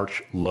the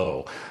March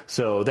low.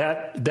 So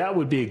that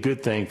would be a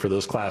good thing for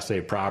those Class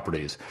A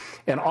properties.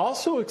 And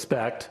also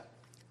expect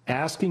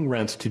asking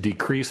rents to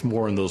decrease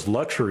more in those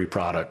luxury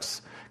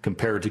products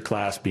compared to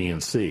Class B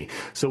and C.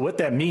 So what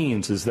that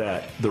means is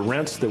that the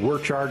rents that we're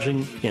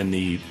charging in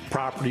the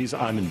properties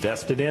I'm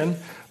invested in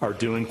are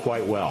doing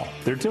quite well.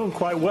 They're doing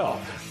quite well.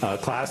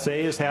 Class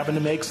A is having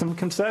to make some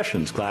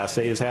concessions. Class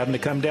A is having to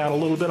come down a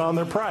little bit on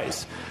their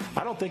price.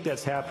 I don't think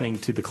that's happening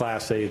to the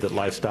Class A that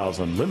Lifestyles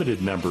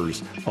Unlimited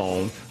members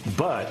own,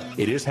 but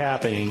it is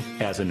happening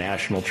as a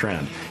national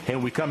trend. And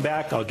when we come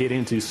back, I'll get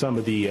into some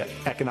of the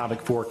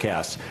economic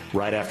forecasts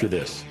right after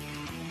this.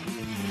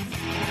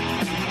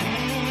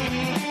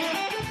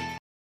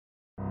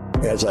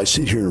 As I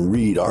sit here and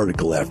read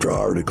article after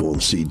article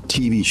and see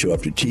TV show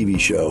after TV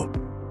show,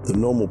 the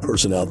normal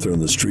person out there on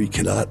the street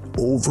cannot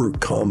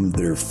overcome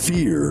their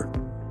fear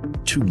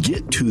to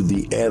get to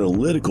the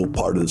analytical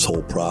part of this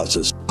whole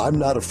process. I'm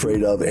not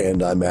afraid of,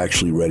 and I'm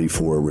actually ready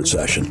for a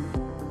recession,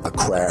 a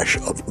crash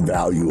of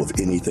value of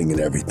anything and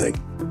everything.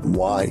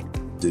 Why?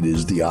 It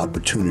is the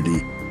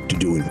opportunity to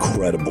do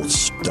incredible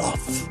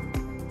stuff.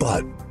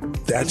 But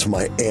that's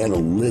my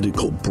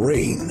analytical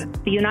brain.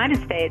 The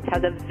United States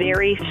has a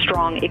very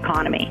strong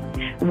economy.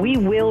 We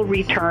will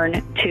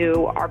return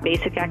to our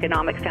basic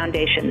economic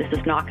foundation. This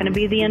is not going to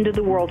be the end of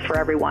the world for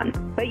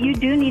everyone. But you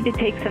do need to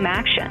take some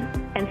action.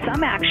 And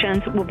some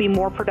actions will be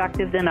more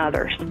productive than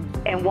others.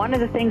 And one of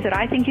the things that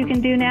I think you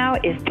can do now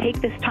is take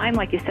this time,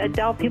 like you said,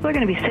 Del, people are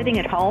going to be sitting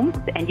at home,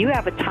 and you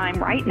have a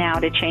time right now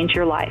to change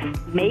your life.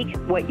 Make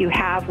what you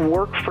have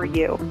work for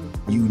you.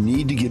 You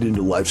need to get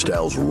into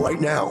Lifestyles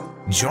right now.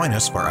 Join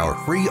us for our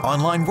free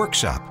online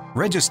workshop.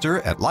 Register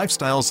at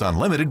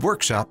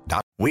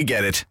lifestylesunlimitedworkshop.com. We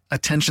get it.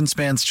 Attention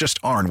spans just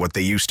aren't what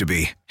they used to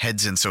be.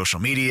 Heads in social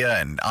media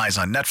and eyes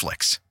on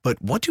Netflix.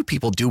 But what do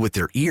people do with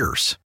their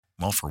ears?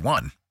 Well, for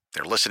one,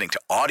 they're listening to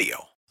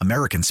audio.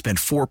 Americans spend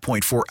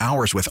 4.4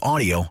 hours with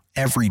audio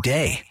every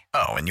day.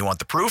 Oh, and you want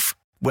the proof?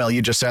 Well,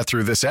 you just sat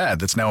through this ad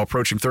that's now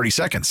approaching 30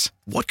 seconds.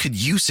 What could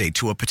you say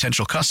to a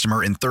potential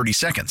customer in 30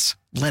 seconds?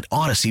 Let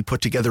Odyssey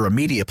put together a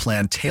media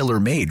plan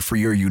tailor-made for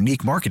your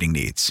unique marketing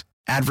needs.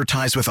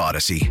 Advertise with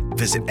Odyssey.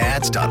 Visit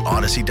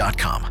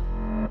ads.odyssey.com.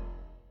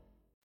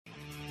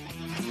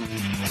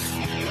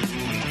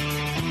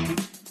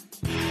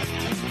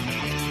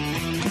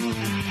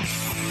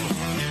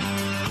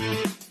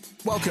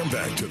 Welcome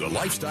back to the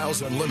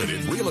Lifestyles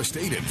Unlimited Real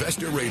Estate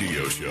Investor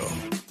Radio Show.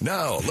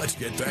 Now, let's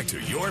get back to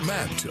your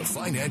map to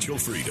financial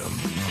freedom.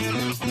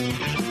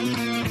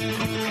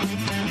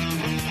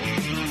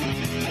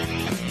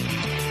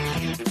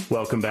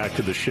 Welcome back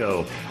to the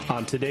show.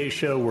 On today's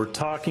show, we're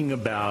talking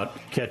about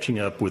catching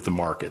up with the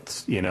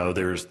markets. You know,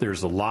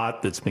 there's a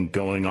lot that's been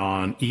going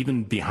on,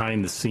 even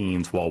behind the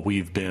scenes, while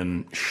we've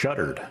been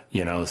shuttered,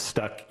 you know,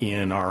 stuck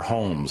in our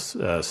homes,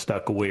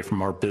 stuck away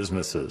from our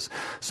businesses.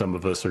 Some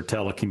of us are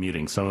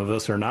telecommuting. Some of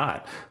us are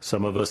not.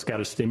 Some of us got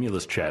a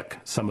stimulus check.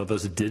 Some of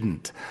us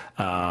didn't.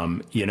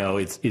 You know,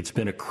 it's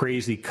been a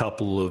crazy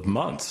couple of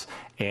months,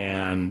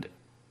 and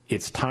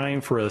it's time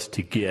for us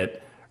to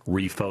get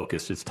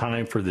refocused. It's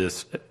time for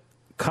this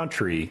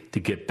country to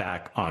get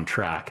back on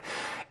track.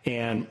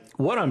 And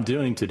what I'm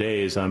doing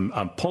today is I'm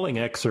pulling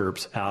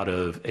excerpts out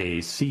of a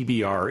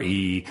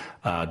CBRE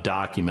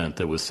document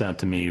that was sent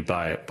to me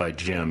by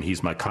Jim.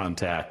 He's my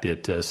contact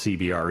at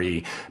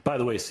CBRE. By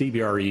the way,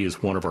 CBRE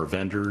is one of our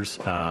vendors.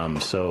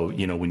 So,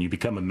 when you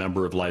become a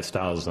member of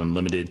Lifestyles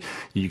Unlimited,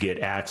 you get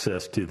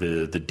access to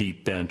the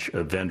deep bench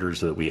of vendors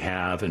that we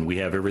have. And we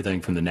have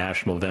everything from the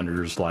national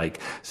vendors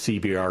like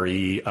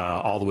CBRE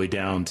all the way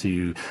down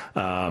to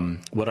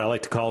what I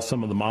like to call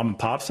some of the mom and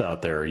pops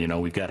out there.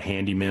 We've got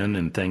handymen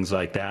and things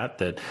like that,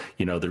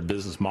 their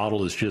business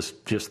model is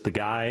just the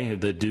guy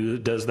that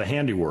does the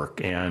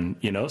handiwork. And,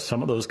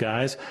 some of those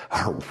guys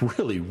are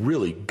really,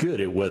 really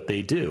good at what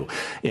they do.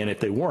 And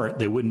if they weren't,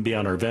 they wouldn't be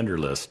on our vendor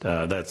list.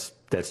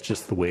 That's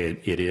just the way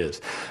it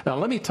is. Now,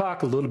 let me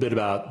talk a little bit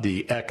about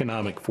the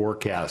economic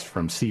forecast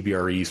from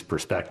CBRE's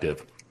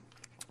perspective.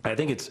 I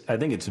think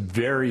it's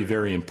very,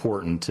 very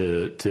important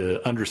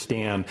to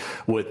understand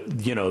what,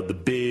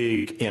 the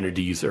big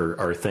entities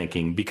are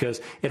thinking, because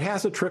it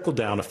has a trickle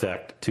down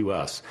effect to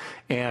us.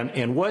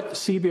 And what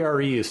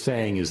CBRE is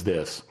saying is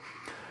this: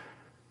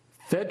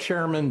 Fed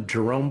Chairman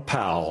Jerome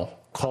Powell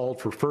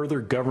called for further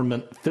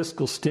government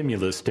fiscal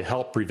stimulus to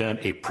help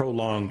prevent a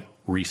prolonged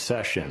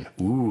recession.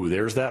 Ooh,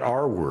 there's that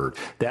R word.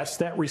 That's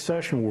that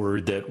recession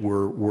word that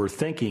we're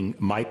thinking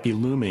might be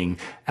looming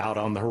out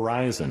on the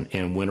horizon.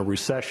 And when a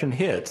recession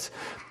hits,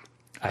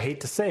 I hate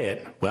to say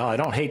it. Well, I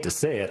don't hate to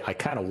say it. I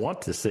kind of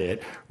want to say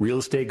it. Real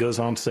estate goes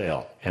on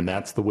sale, and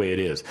that's the way it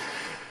is.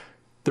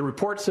 The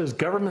report says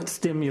government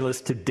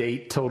stimulus to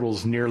date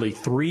totals nearly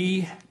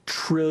 $3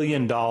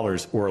 trillion, or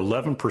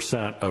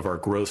 11% of our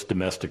gross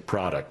domestic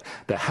product.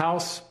 The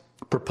House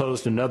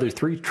proposed another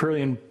 $3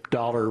 trillion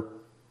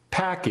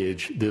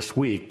package this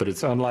week, but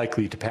it's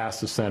unlikely to pass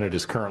the Senate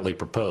as currently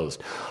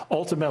proposed.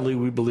 Ultimately,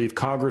 we believe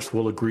Congress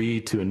will agree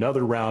to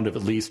another round of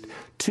at least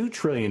 $2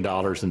 trillion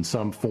in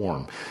some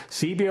form.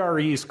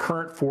 CBRE's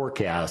current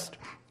forecast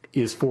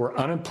is for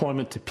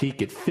unemployment to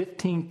peak at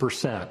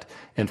 15%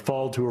 and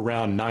fall to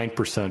around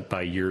 9%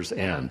 by year's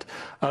end.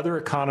 Other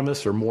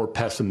economists are more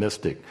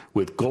pessimistic,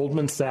 with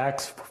Goldman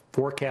Sachs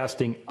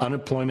forecasting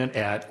unemployment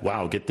at,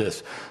 wow, get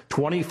this,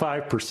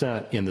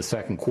 25% in the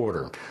second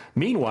quarter.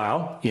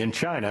 Meanwhile, in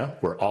China,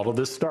 where all of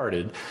this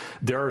started,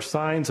 there are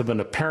signs of an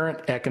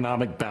apparent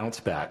economic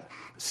bounce back.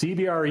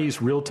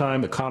 CBRE's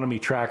real-time economy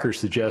tracker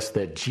suggests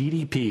that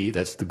GDP,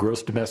 that's the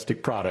gross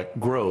domestic product,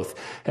 growth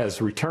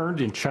has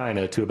returned in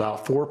China to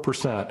about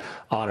 4%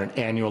 on an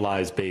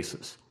annualized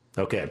basis.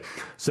 Okay,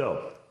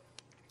 so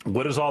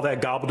what does all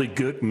that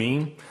gobbledygook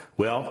mean?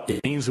 Well,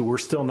 it means that we're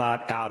still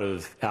not out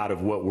of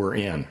what we're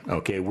in.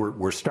 Okay,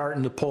 we're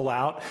starting to pull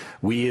out.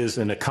 We as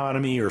an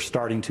economy are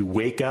starting to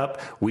wake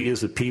up. We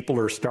as a people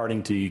are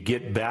starting to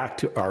get back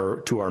to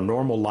our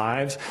normal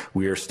lives.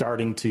 We are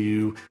starting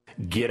to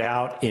get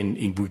out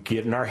and we're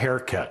getting our hair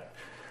cut.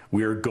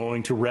 We are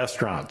going to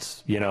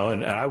restaurants,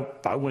 and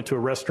I went to a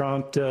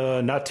restaurant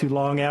not too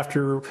long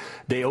after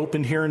they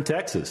opened here in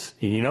Texas.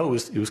 And, it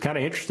was kind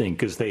of interesting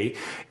because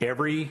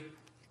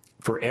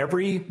for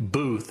every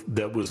booth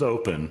that was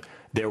open,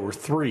 there were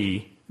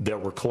 3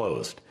 that were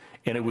closed.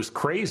 And it was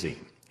crazy.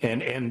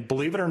 And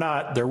believe it or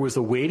not, there was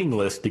a waiting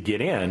list to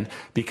get in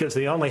because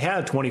they only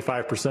had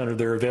 25% of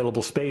their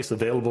available space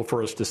available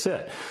for us to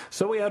sit.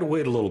 So we had to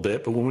wait a little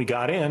bit. But when we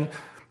got in,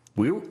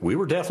 we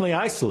were definitely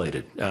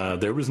isolated.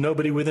 There was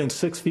nobody within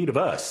 6 feet of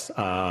us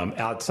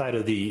outside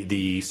of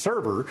the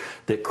server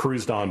that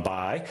cruised on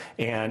by,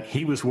 and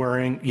he was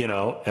wearing,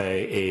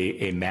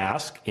 a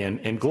mask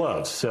and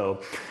gloves.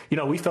 So,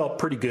 we felt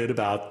pretty good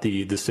about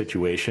the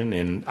situation,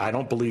 and I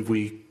don't believe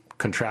we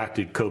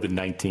contracted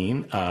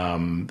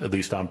COVID-19. At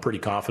least I'm pretty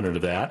confident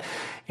of that.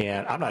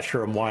 And I'm not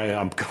sure why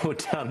I'm going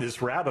down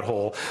this rabbit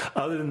hole,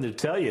 other than to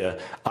tell you,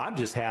 I'm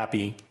just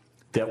happy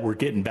that we're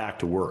getting back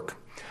to work.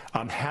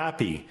 I'm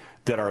happy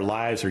that our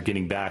lives are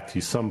getting back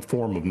to some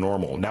form of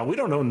normal. Now, we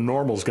don't know what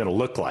normal is going to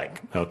look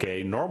like,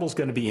 okay? Normal is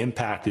going to be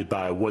impacted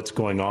by what's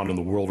going on in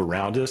the world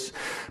around us.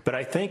 But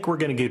I think we're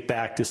going to get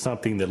back to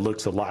something that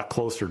looks a lot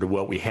closer to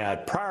what we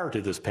had prior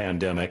to this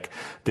pandemic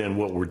than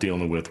what we're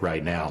dealing with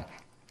right now.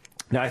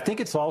 Now, I think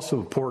it's also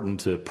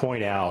important to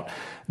point out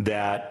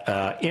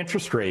that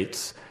interest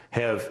rates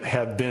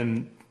have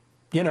been,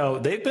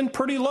 they've been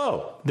pretty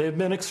low. They've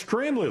been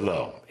extremely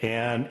low.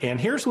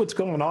 And here's what's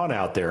going on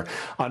out there.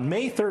 On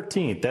May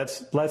 13th,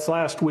 that's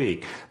last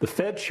week, the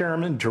Fed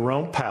Chairman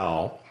Jerome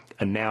Powell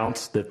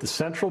announced that the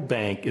central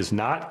bank is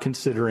not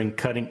considering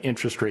cutting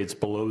interest rates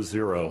below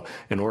zero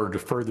in order to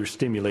further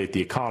stimulate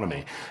the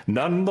economy.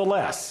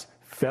 Nonetheless,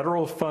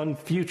 federal fund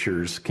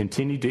futures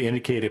continue to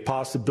indicate a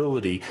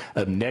possibility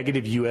of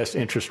negative U.S.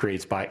 interest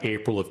rates by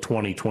April of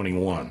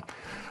 2021.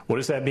 What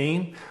does that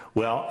mean?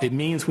 Well, it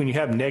means when you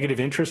have negative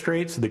interest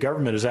rates, the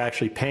government is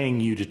actually paying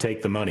you to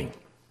take the money.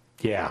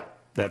 Yeah,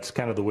 that's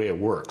kind of the way it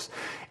works.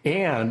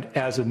 And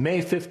as of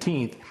May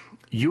 15th,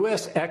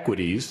 U.S.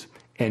 equities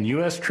and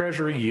U.S.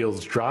 Treasury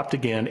yields dropped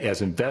again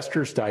as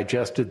investors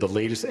digested the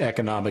latest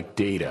economic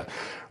data.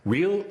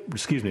 Retail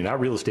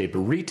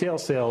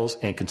sales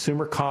and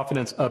consumer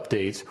confidence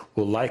updates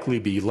will likely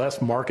be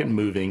less market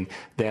moving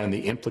than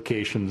the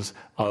implications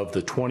of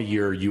the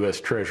 20-year U.S.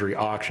 Treasury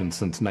auction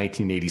since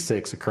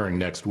 1986 occurring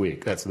next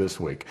week. That's this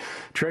week.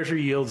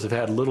 Treasury yields have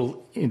had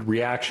little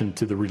reaction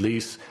to the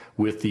release,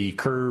 with the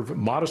curve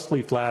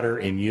modestly flatter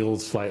and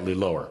yields slightly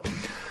lower.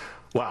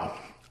 Wow.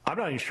 I'm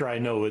not even sure I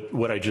know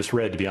what I just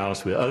read, to be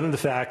honest with you, other than the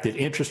fact that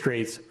interest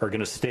rates are going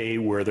to stay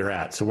where they're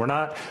at. So we're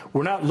not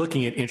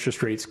looking at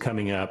interest rates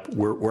coming up.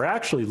 We're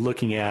actually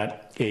looking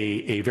at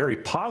a very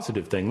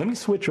positive thing. Let me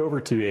switch over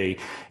to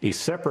a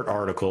separate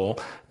article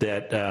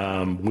that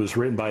was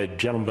written by a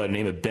gentleman by the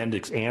name of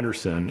Bendix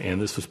Anderson, and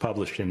this was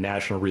published in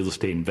National Real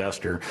Estate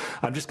Investor.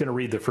 I'm just going to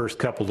read the first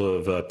couple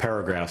of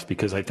paragraphs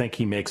because I think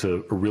he makes a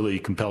really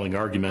compelling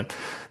argument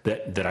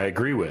that I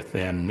agree with.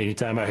 And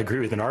anytime I agree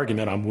with an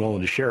argument, I'm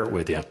willing to share it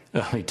with you.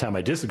 Anytime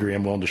I disagree,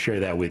 I'm willing to share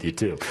that with you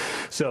too.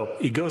 So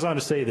he goes on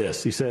to say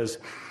this. He says,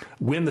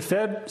 when the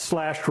Fed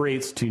slashed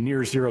rates to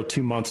near zero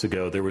 2 months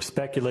ago, there was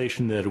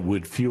speculation that it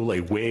would fuel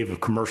a wave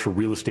of commercial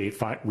real estate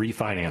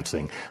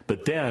refinancing.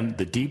 But then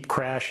the deep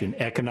crash in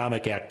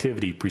economic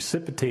activity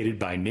precipitated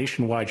by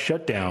nationwide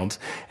shutdowns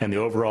and the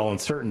overall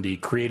uncertainty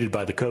created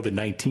by the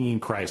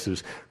COVID-19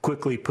 crisis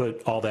quickly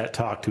put all that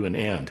talk to an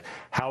end.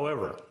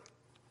 However,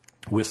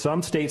 with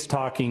some states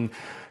talking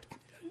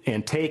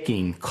and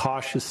taking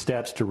cautious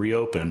steps to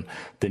reopen,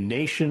 the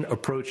nation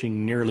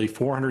approaching nearly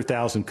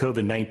 400,000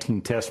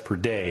 COVID-19 tests per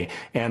day,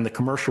 and the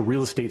commercial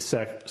real estate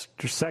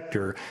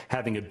sector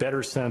having a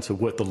better sense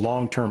of what the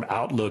long-term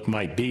outlook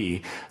might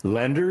be,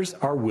 lenders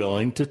are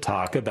willing to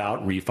talk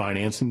about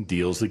refinancing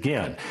deals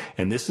again.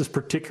 And this is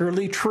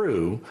particularly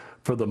true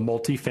for the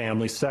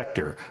multifamily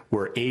sector,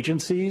 where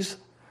agencies,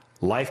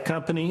 life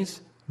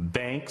companies,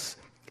 banks,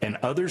 and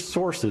other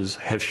sources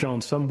have shown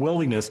some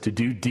willingness to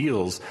do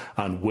deals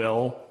on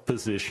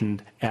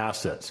well-positioned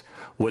assets.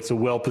 What's a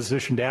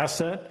well-positioned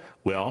asset?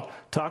 Well,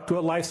 talk to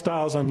a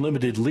Lifestyles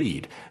Unlimited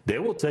lead. They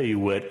will tell you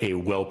what a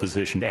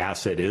well-positioned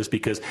asset is,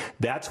 because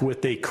that's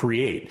what they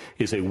create,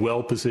 is a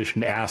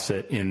well-positioned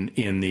asset in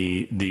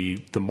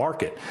the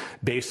market.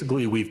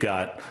 Basically, we've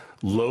got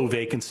low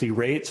vacancy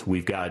rates.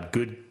 We've got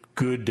good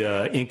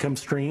income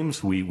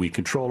streams. We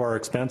control our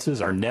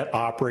expenses. Our net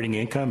operating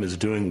income is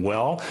doing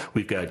well.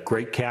 We've got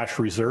great cash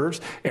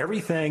reserves.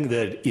 Everything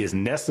that is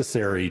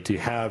necessary to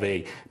have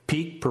a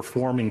peak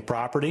performing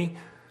property,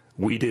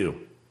 we do.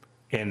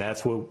 And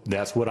that's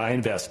what I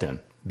invest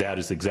in. That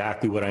is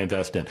exactly what I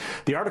invest in.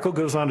 The article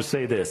goes on to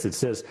say this. It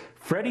says,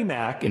 Freddie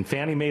Mac and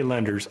Fannie Mae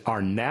lenders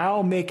are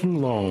now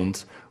making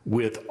loans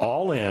with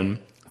all-in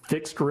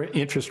fixed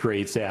interest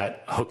rates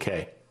at,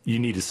 okay, you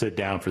need to sit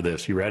down for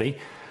this. You ready?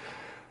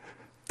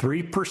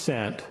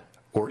 3%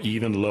 or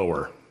even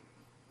lower.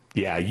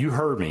 Yeah, you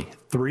heard me.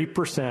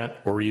 3%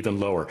 or even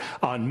lower.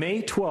 On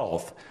May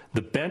 12th,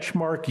 the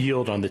benchmark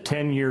yield on the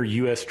 10-year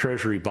U.S.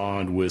 Treasury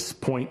bond was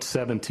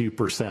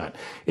 0.72%.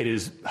 It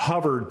has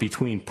hovered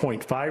between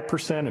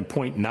 0.5% and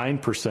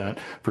 0.9%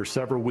 for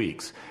several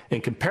weeks.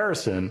 In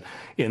comparison,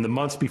 in the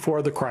months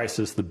before the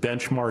crisis, the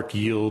benchmark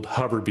yield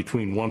hovered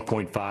between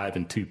 1.5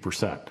 and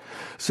 2%.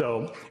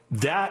 So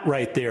that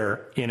right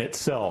there in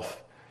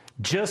itself,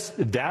 just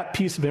that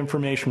piece of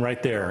information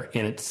right there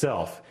in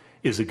itself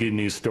is a good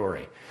news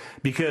story.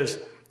 Because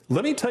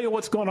let me tell you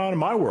what's going on in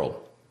my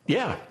world.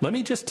 Yeah, let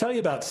me just tell you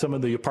about some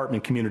of the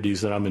apartment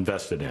communities that I'm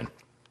invested in.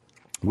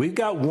 We've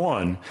got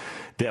one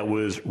that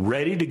was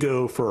ready to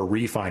go for a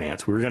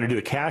refinance. We were going to do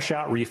a cash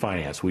out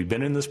refinance. We've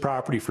been in this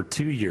property for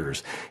 2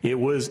 years. It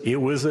was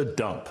a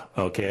dump,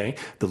 okay?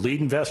 The lead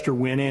investor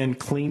went in,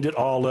 cleaned it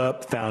all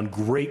up, found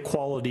great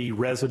quality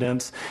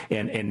residents,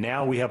 and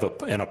now we have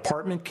an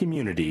apartment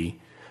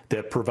community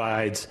that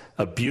provides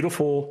a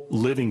beautiful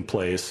living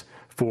place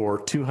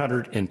for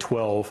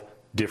 212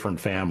 different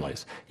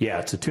families. Yeah,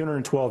 it's a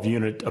 212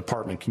 unit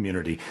apartment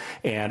community.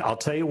 And I'll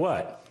tell you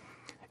what,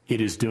 it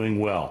is doing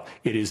well.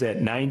 It is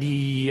at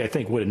 97,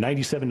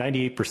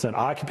 98%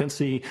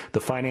 occupancy.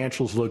 The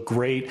financials look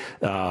great.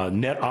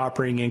 Net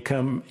operating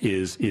income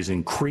is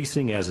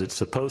increasing as it's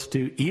supposed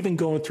to. Even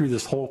going through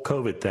this whole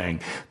COVID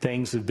thing,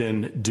 things have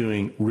been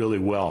doing really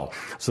well.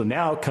 So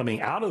now coming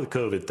out of the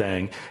COVID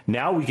thing,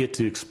 now we get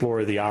to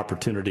explore the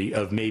opportunity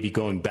of maybe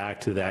going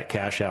back to that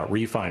cash out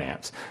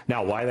refinance.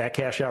 Now, why that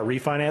cash out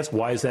refinance?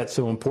 Why is that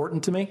so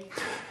important to me?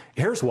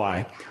 Here's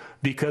why.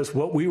 Because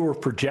what we were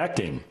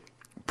projecting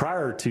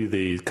prior to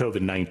the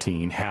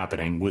COVID-19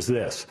 happening was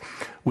this.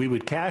 We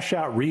would cash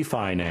out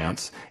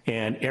refinance,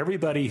 and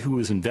everybody who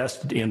was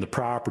invested in the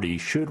property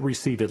should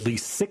receive at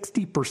least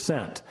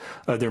 60%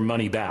 of their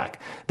money back.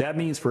 That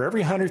means for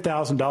every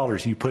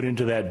 $100,000 you put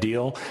into that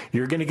deal,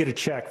 you're going to get a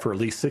check for at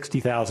least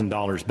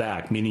 $60,000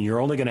 back, meaning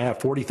you're only going to have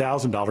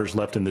 $40,000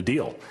 left in the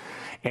deal.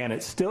 And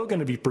it's still going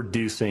to be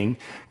producing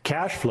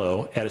cash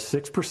flow at a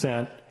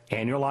 6%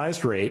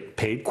 annualized rate,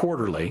 paid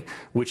quarterly,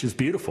 which is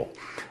beautiful.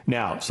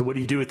 Now, so what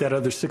do you do with that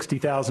other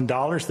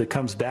 $60,000 that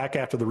comes back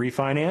after the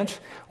refinance?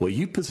 Well,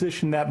 you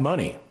position that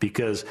money,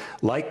 because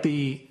like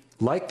the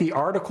like the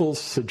article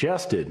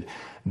suggested,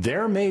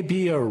 there may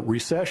be a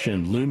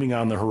recession looming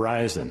on the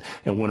horizon.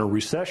 And when a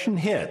recession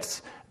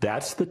hits,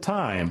 that's the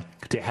time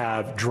to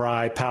have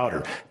dry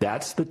powder.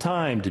 That's the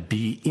time to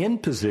be in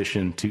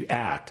position to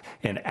act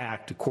and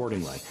act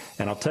accordingly.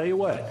 And I'll tell you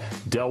what,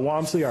 Del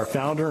Walmsley, our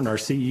founder and our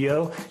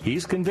CEO,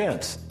 he's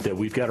convinced that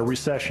we've got a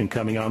recession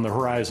coming on the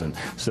horizon.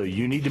 So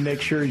you need to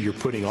make sure you're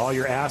putting all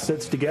your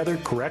assets together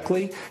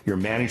correctly, you're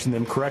managing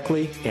them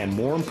correctly, and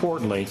more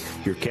importantly,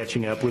 you're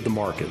catching up with the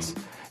markets.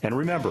 And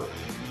remember,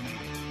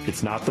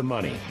 it's not the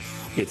money,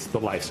 it's the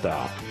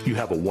lifestyle. You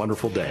have a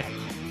wonderful day.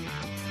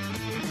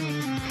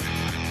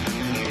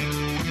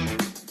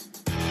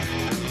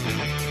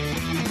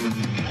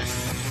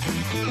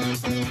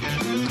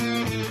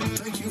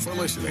 Thank you for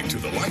listening to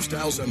the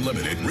Lifestyles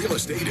Unlimited Real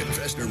Estate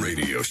Investor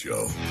Radio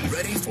Show.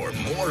 Ready for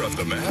more of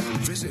the map?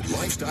 Visit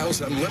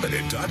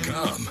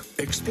lifestylesunlimited.com.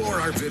 Explore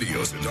our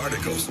videos and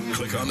articles.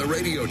 Click on the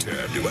radio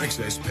tab to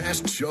access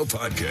past show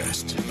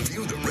podcasts.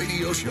 View the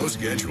radio show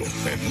schedule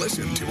and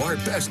listen to our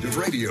best of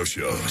radio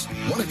shows.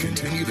 Want to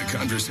continue the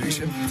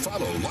conversation?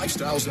 Follow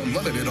Lifestyles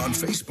Unlimited on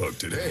Facebook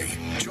today.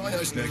 Join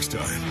us next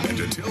time. And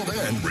until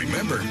then,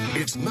 remember,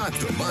 it's not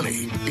the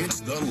money, it's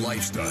the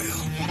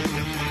lifestyle.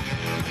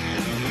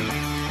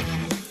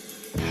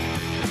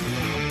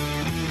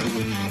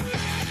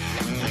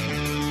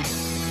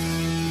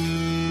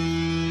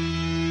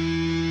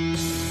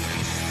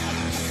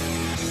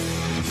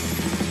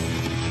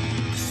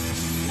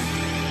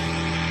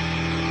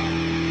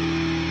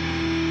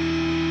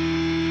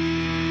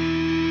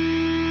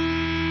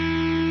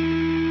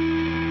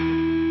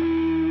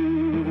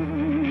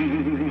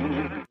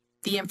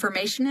 The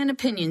information and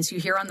opinions you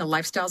hear on the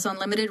Lifestyles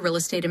Unlimited Real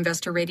Estate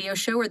Investor Radio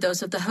Show are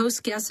those of the hosts,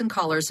 guests, and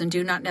callers and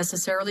do not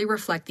necessarily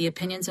reflect the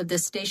opinions of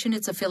this station,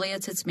 its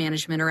affiliates, its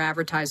management, or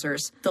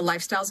advertisers. The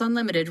Lifestyles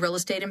Unlimited Real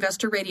Estate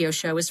Investor Radio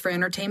Show is for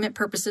entertainment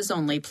purposes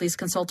only. Please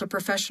consult a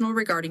professional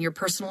regarding your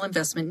personal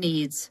investment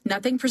needs.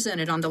 Nothing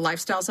presented on the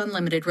Lifestyles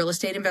Unlimited Real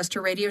Estate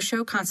Investor Radio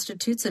Show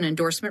constitutes an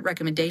endorsement,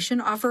 recommendation,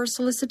 offer, or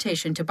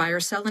solicitation to buy or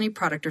sell any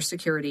product or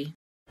security.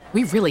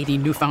 We really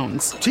need new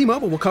phones.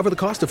 T-Mobile will cover the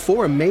cost of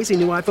 4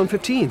 amazing new iPhone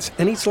 15s,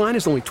 and each line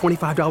is only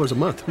 $25 a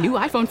month. New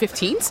iPhone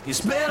 15s?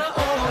 It's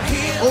better over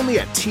here. Only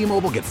at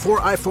T-Mobile, get 4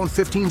 iPhone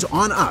 15s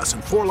on us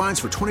and 4 lines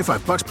for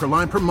 $25 per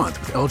line per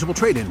month with eligible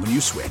trade-in when you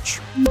switch.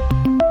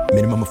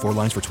 Minimum of 4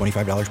 lines for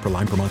 $25 per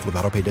line per month with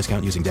autopay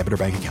discount using debit or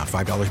bank account.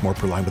 $5 more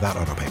per line without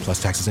autopay,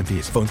 plus taxes and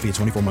fees. Phone fee at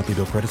 24 monthly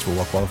bill credits for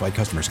well-qualified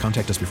customers.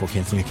 Contact us before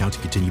canceling account to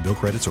continue bill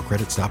credits or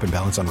credit stop and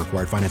balance on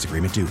required finance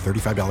agreement due.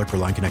 $35 per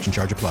line connection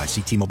charge applies.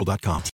 See T-Mobile.com.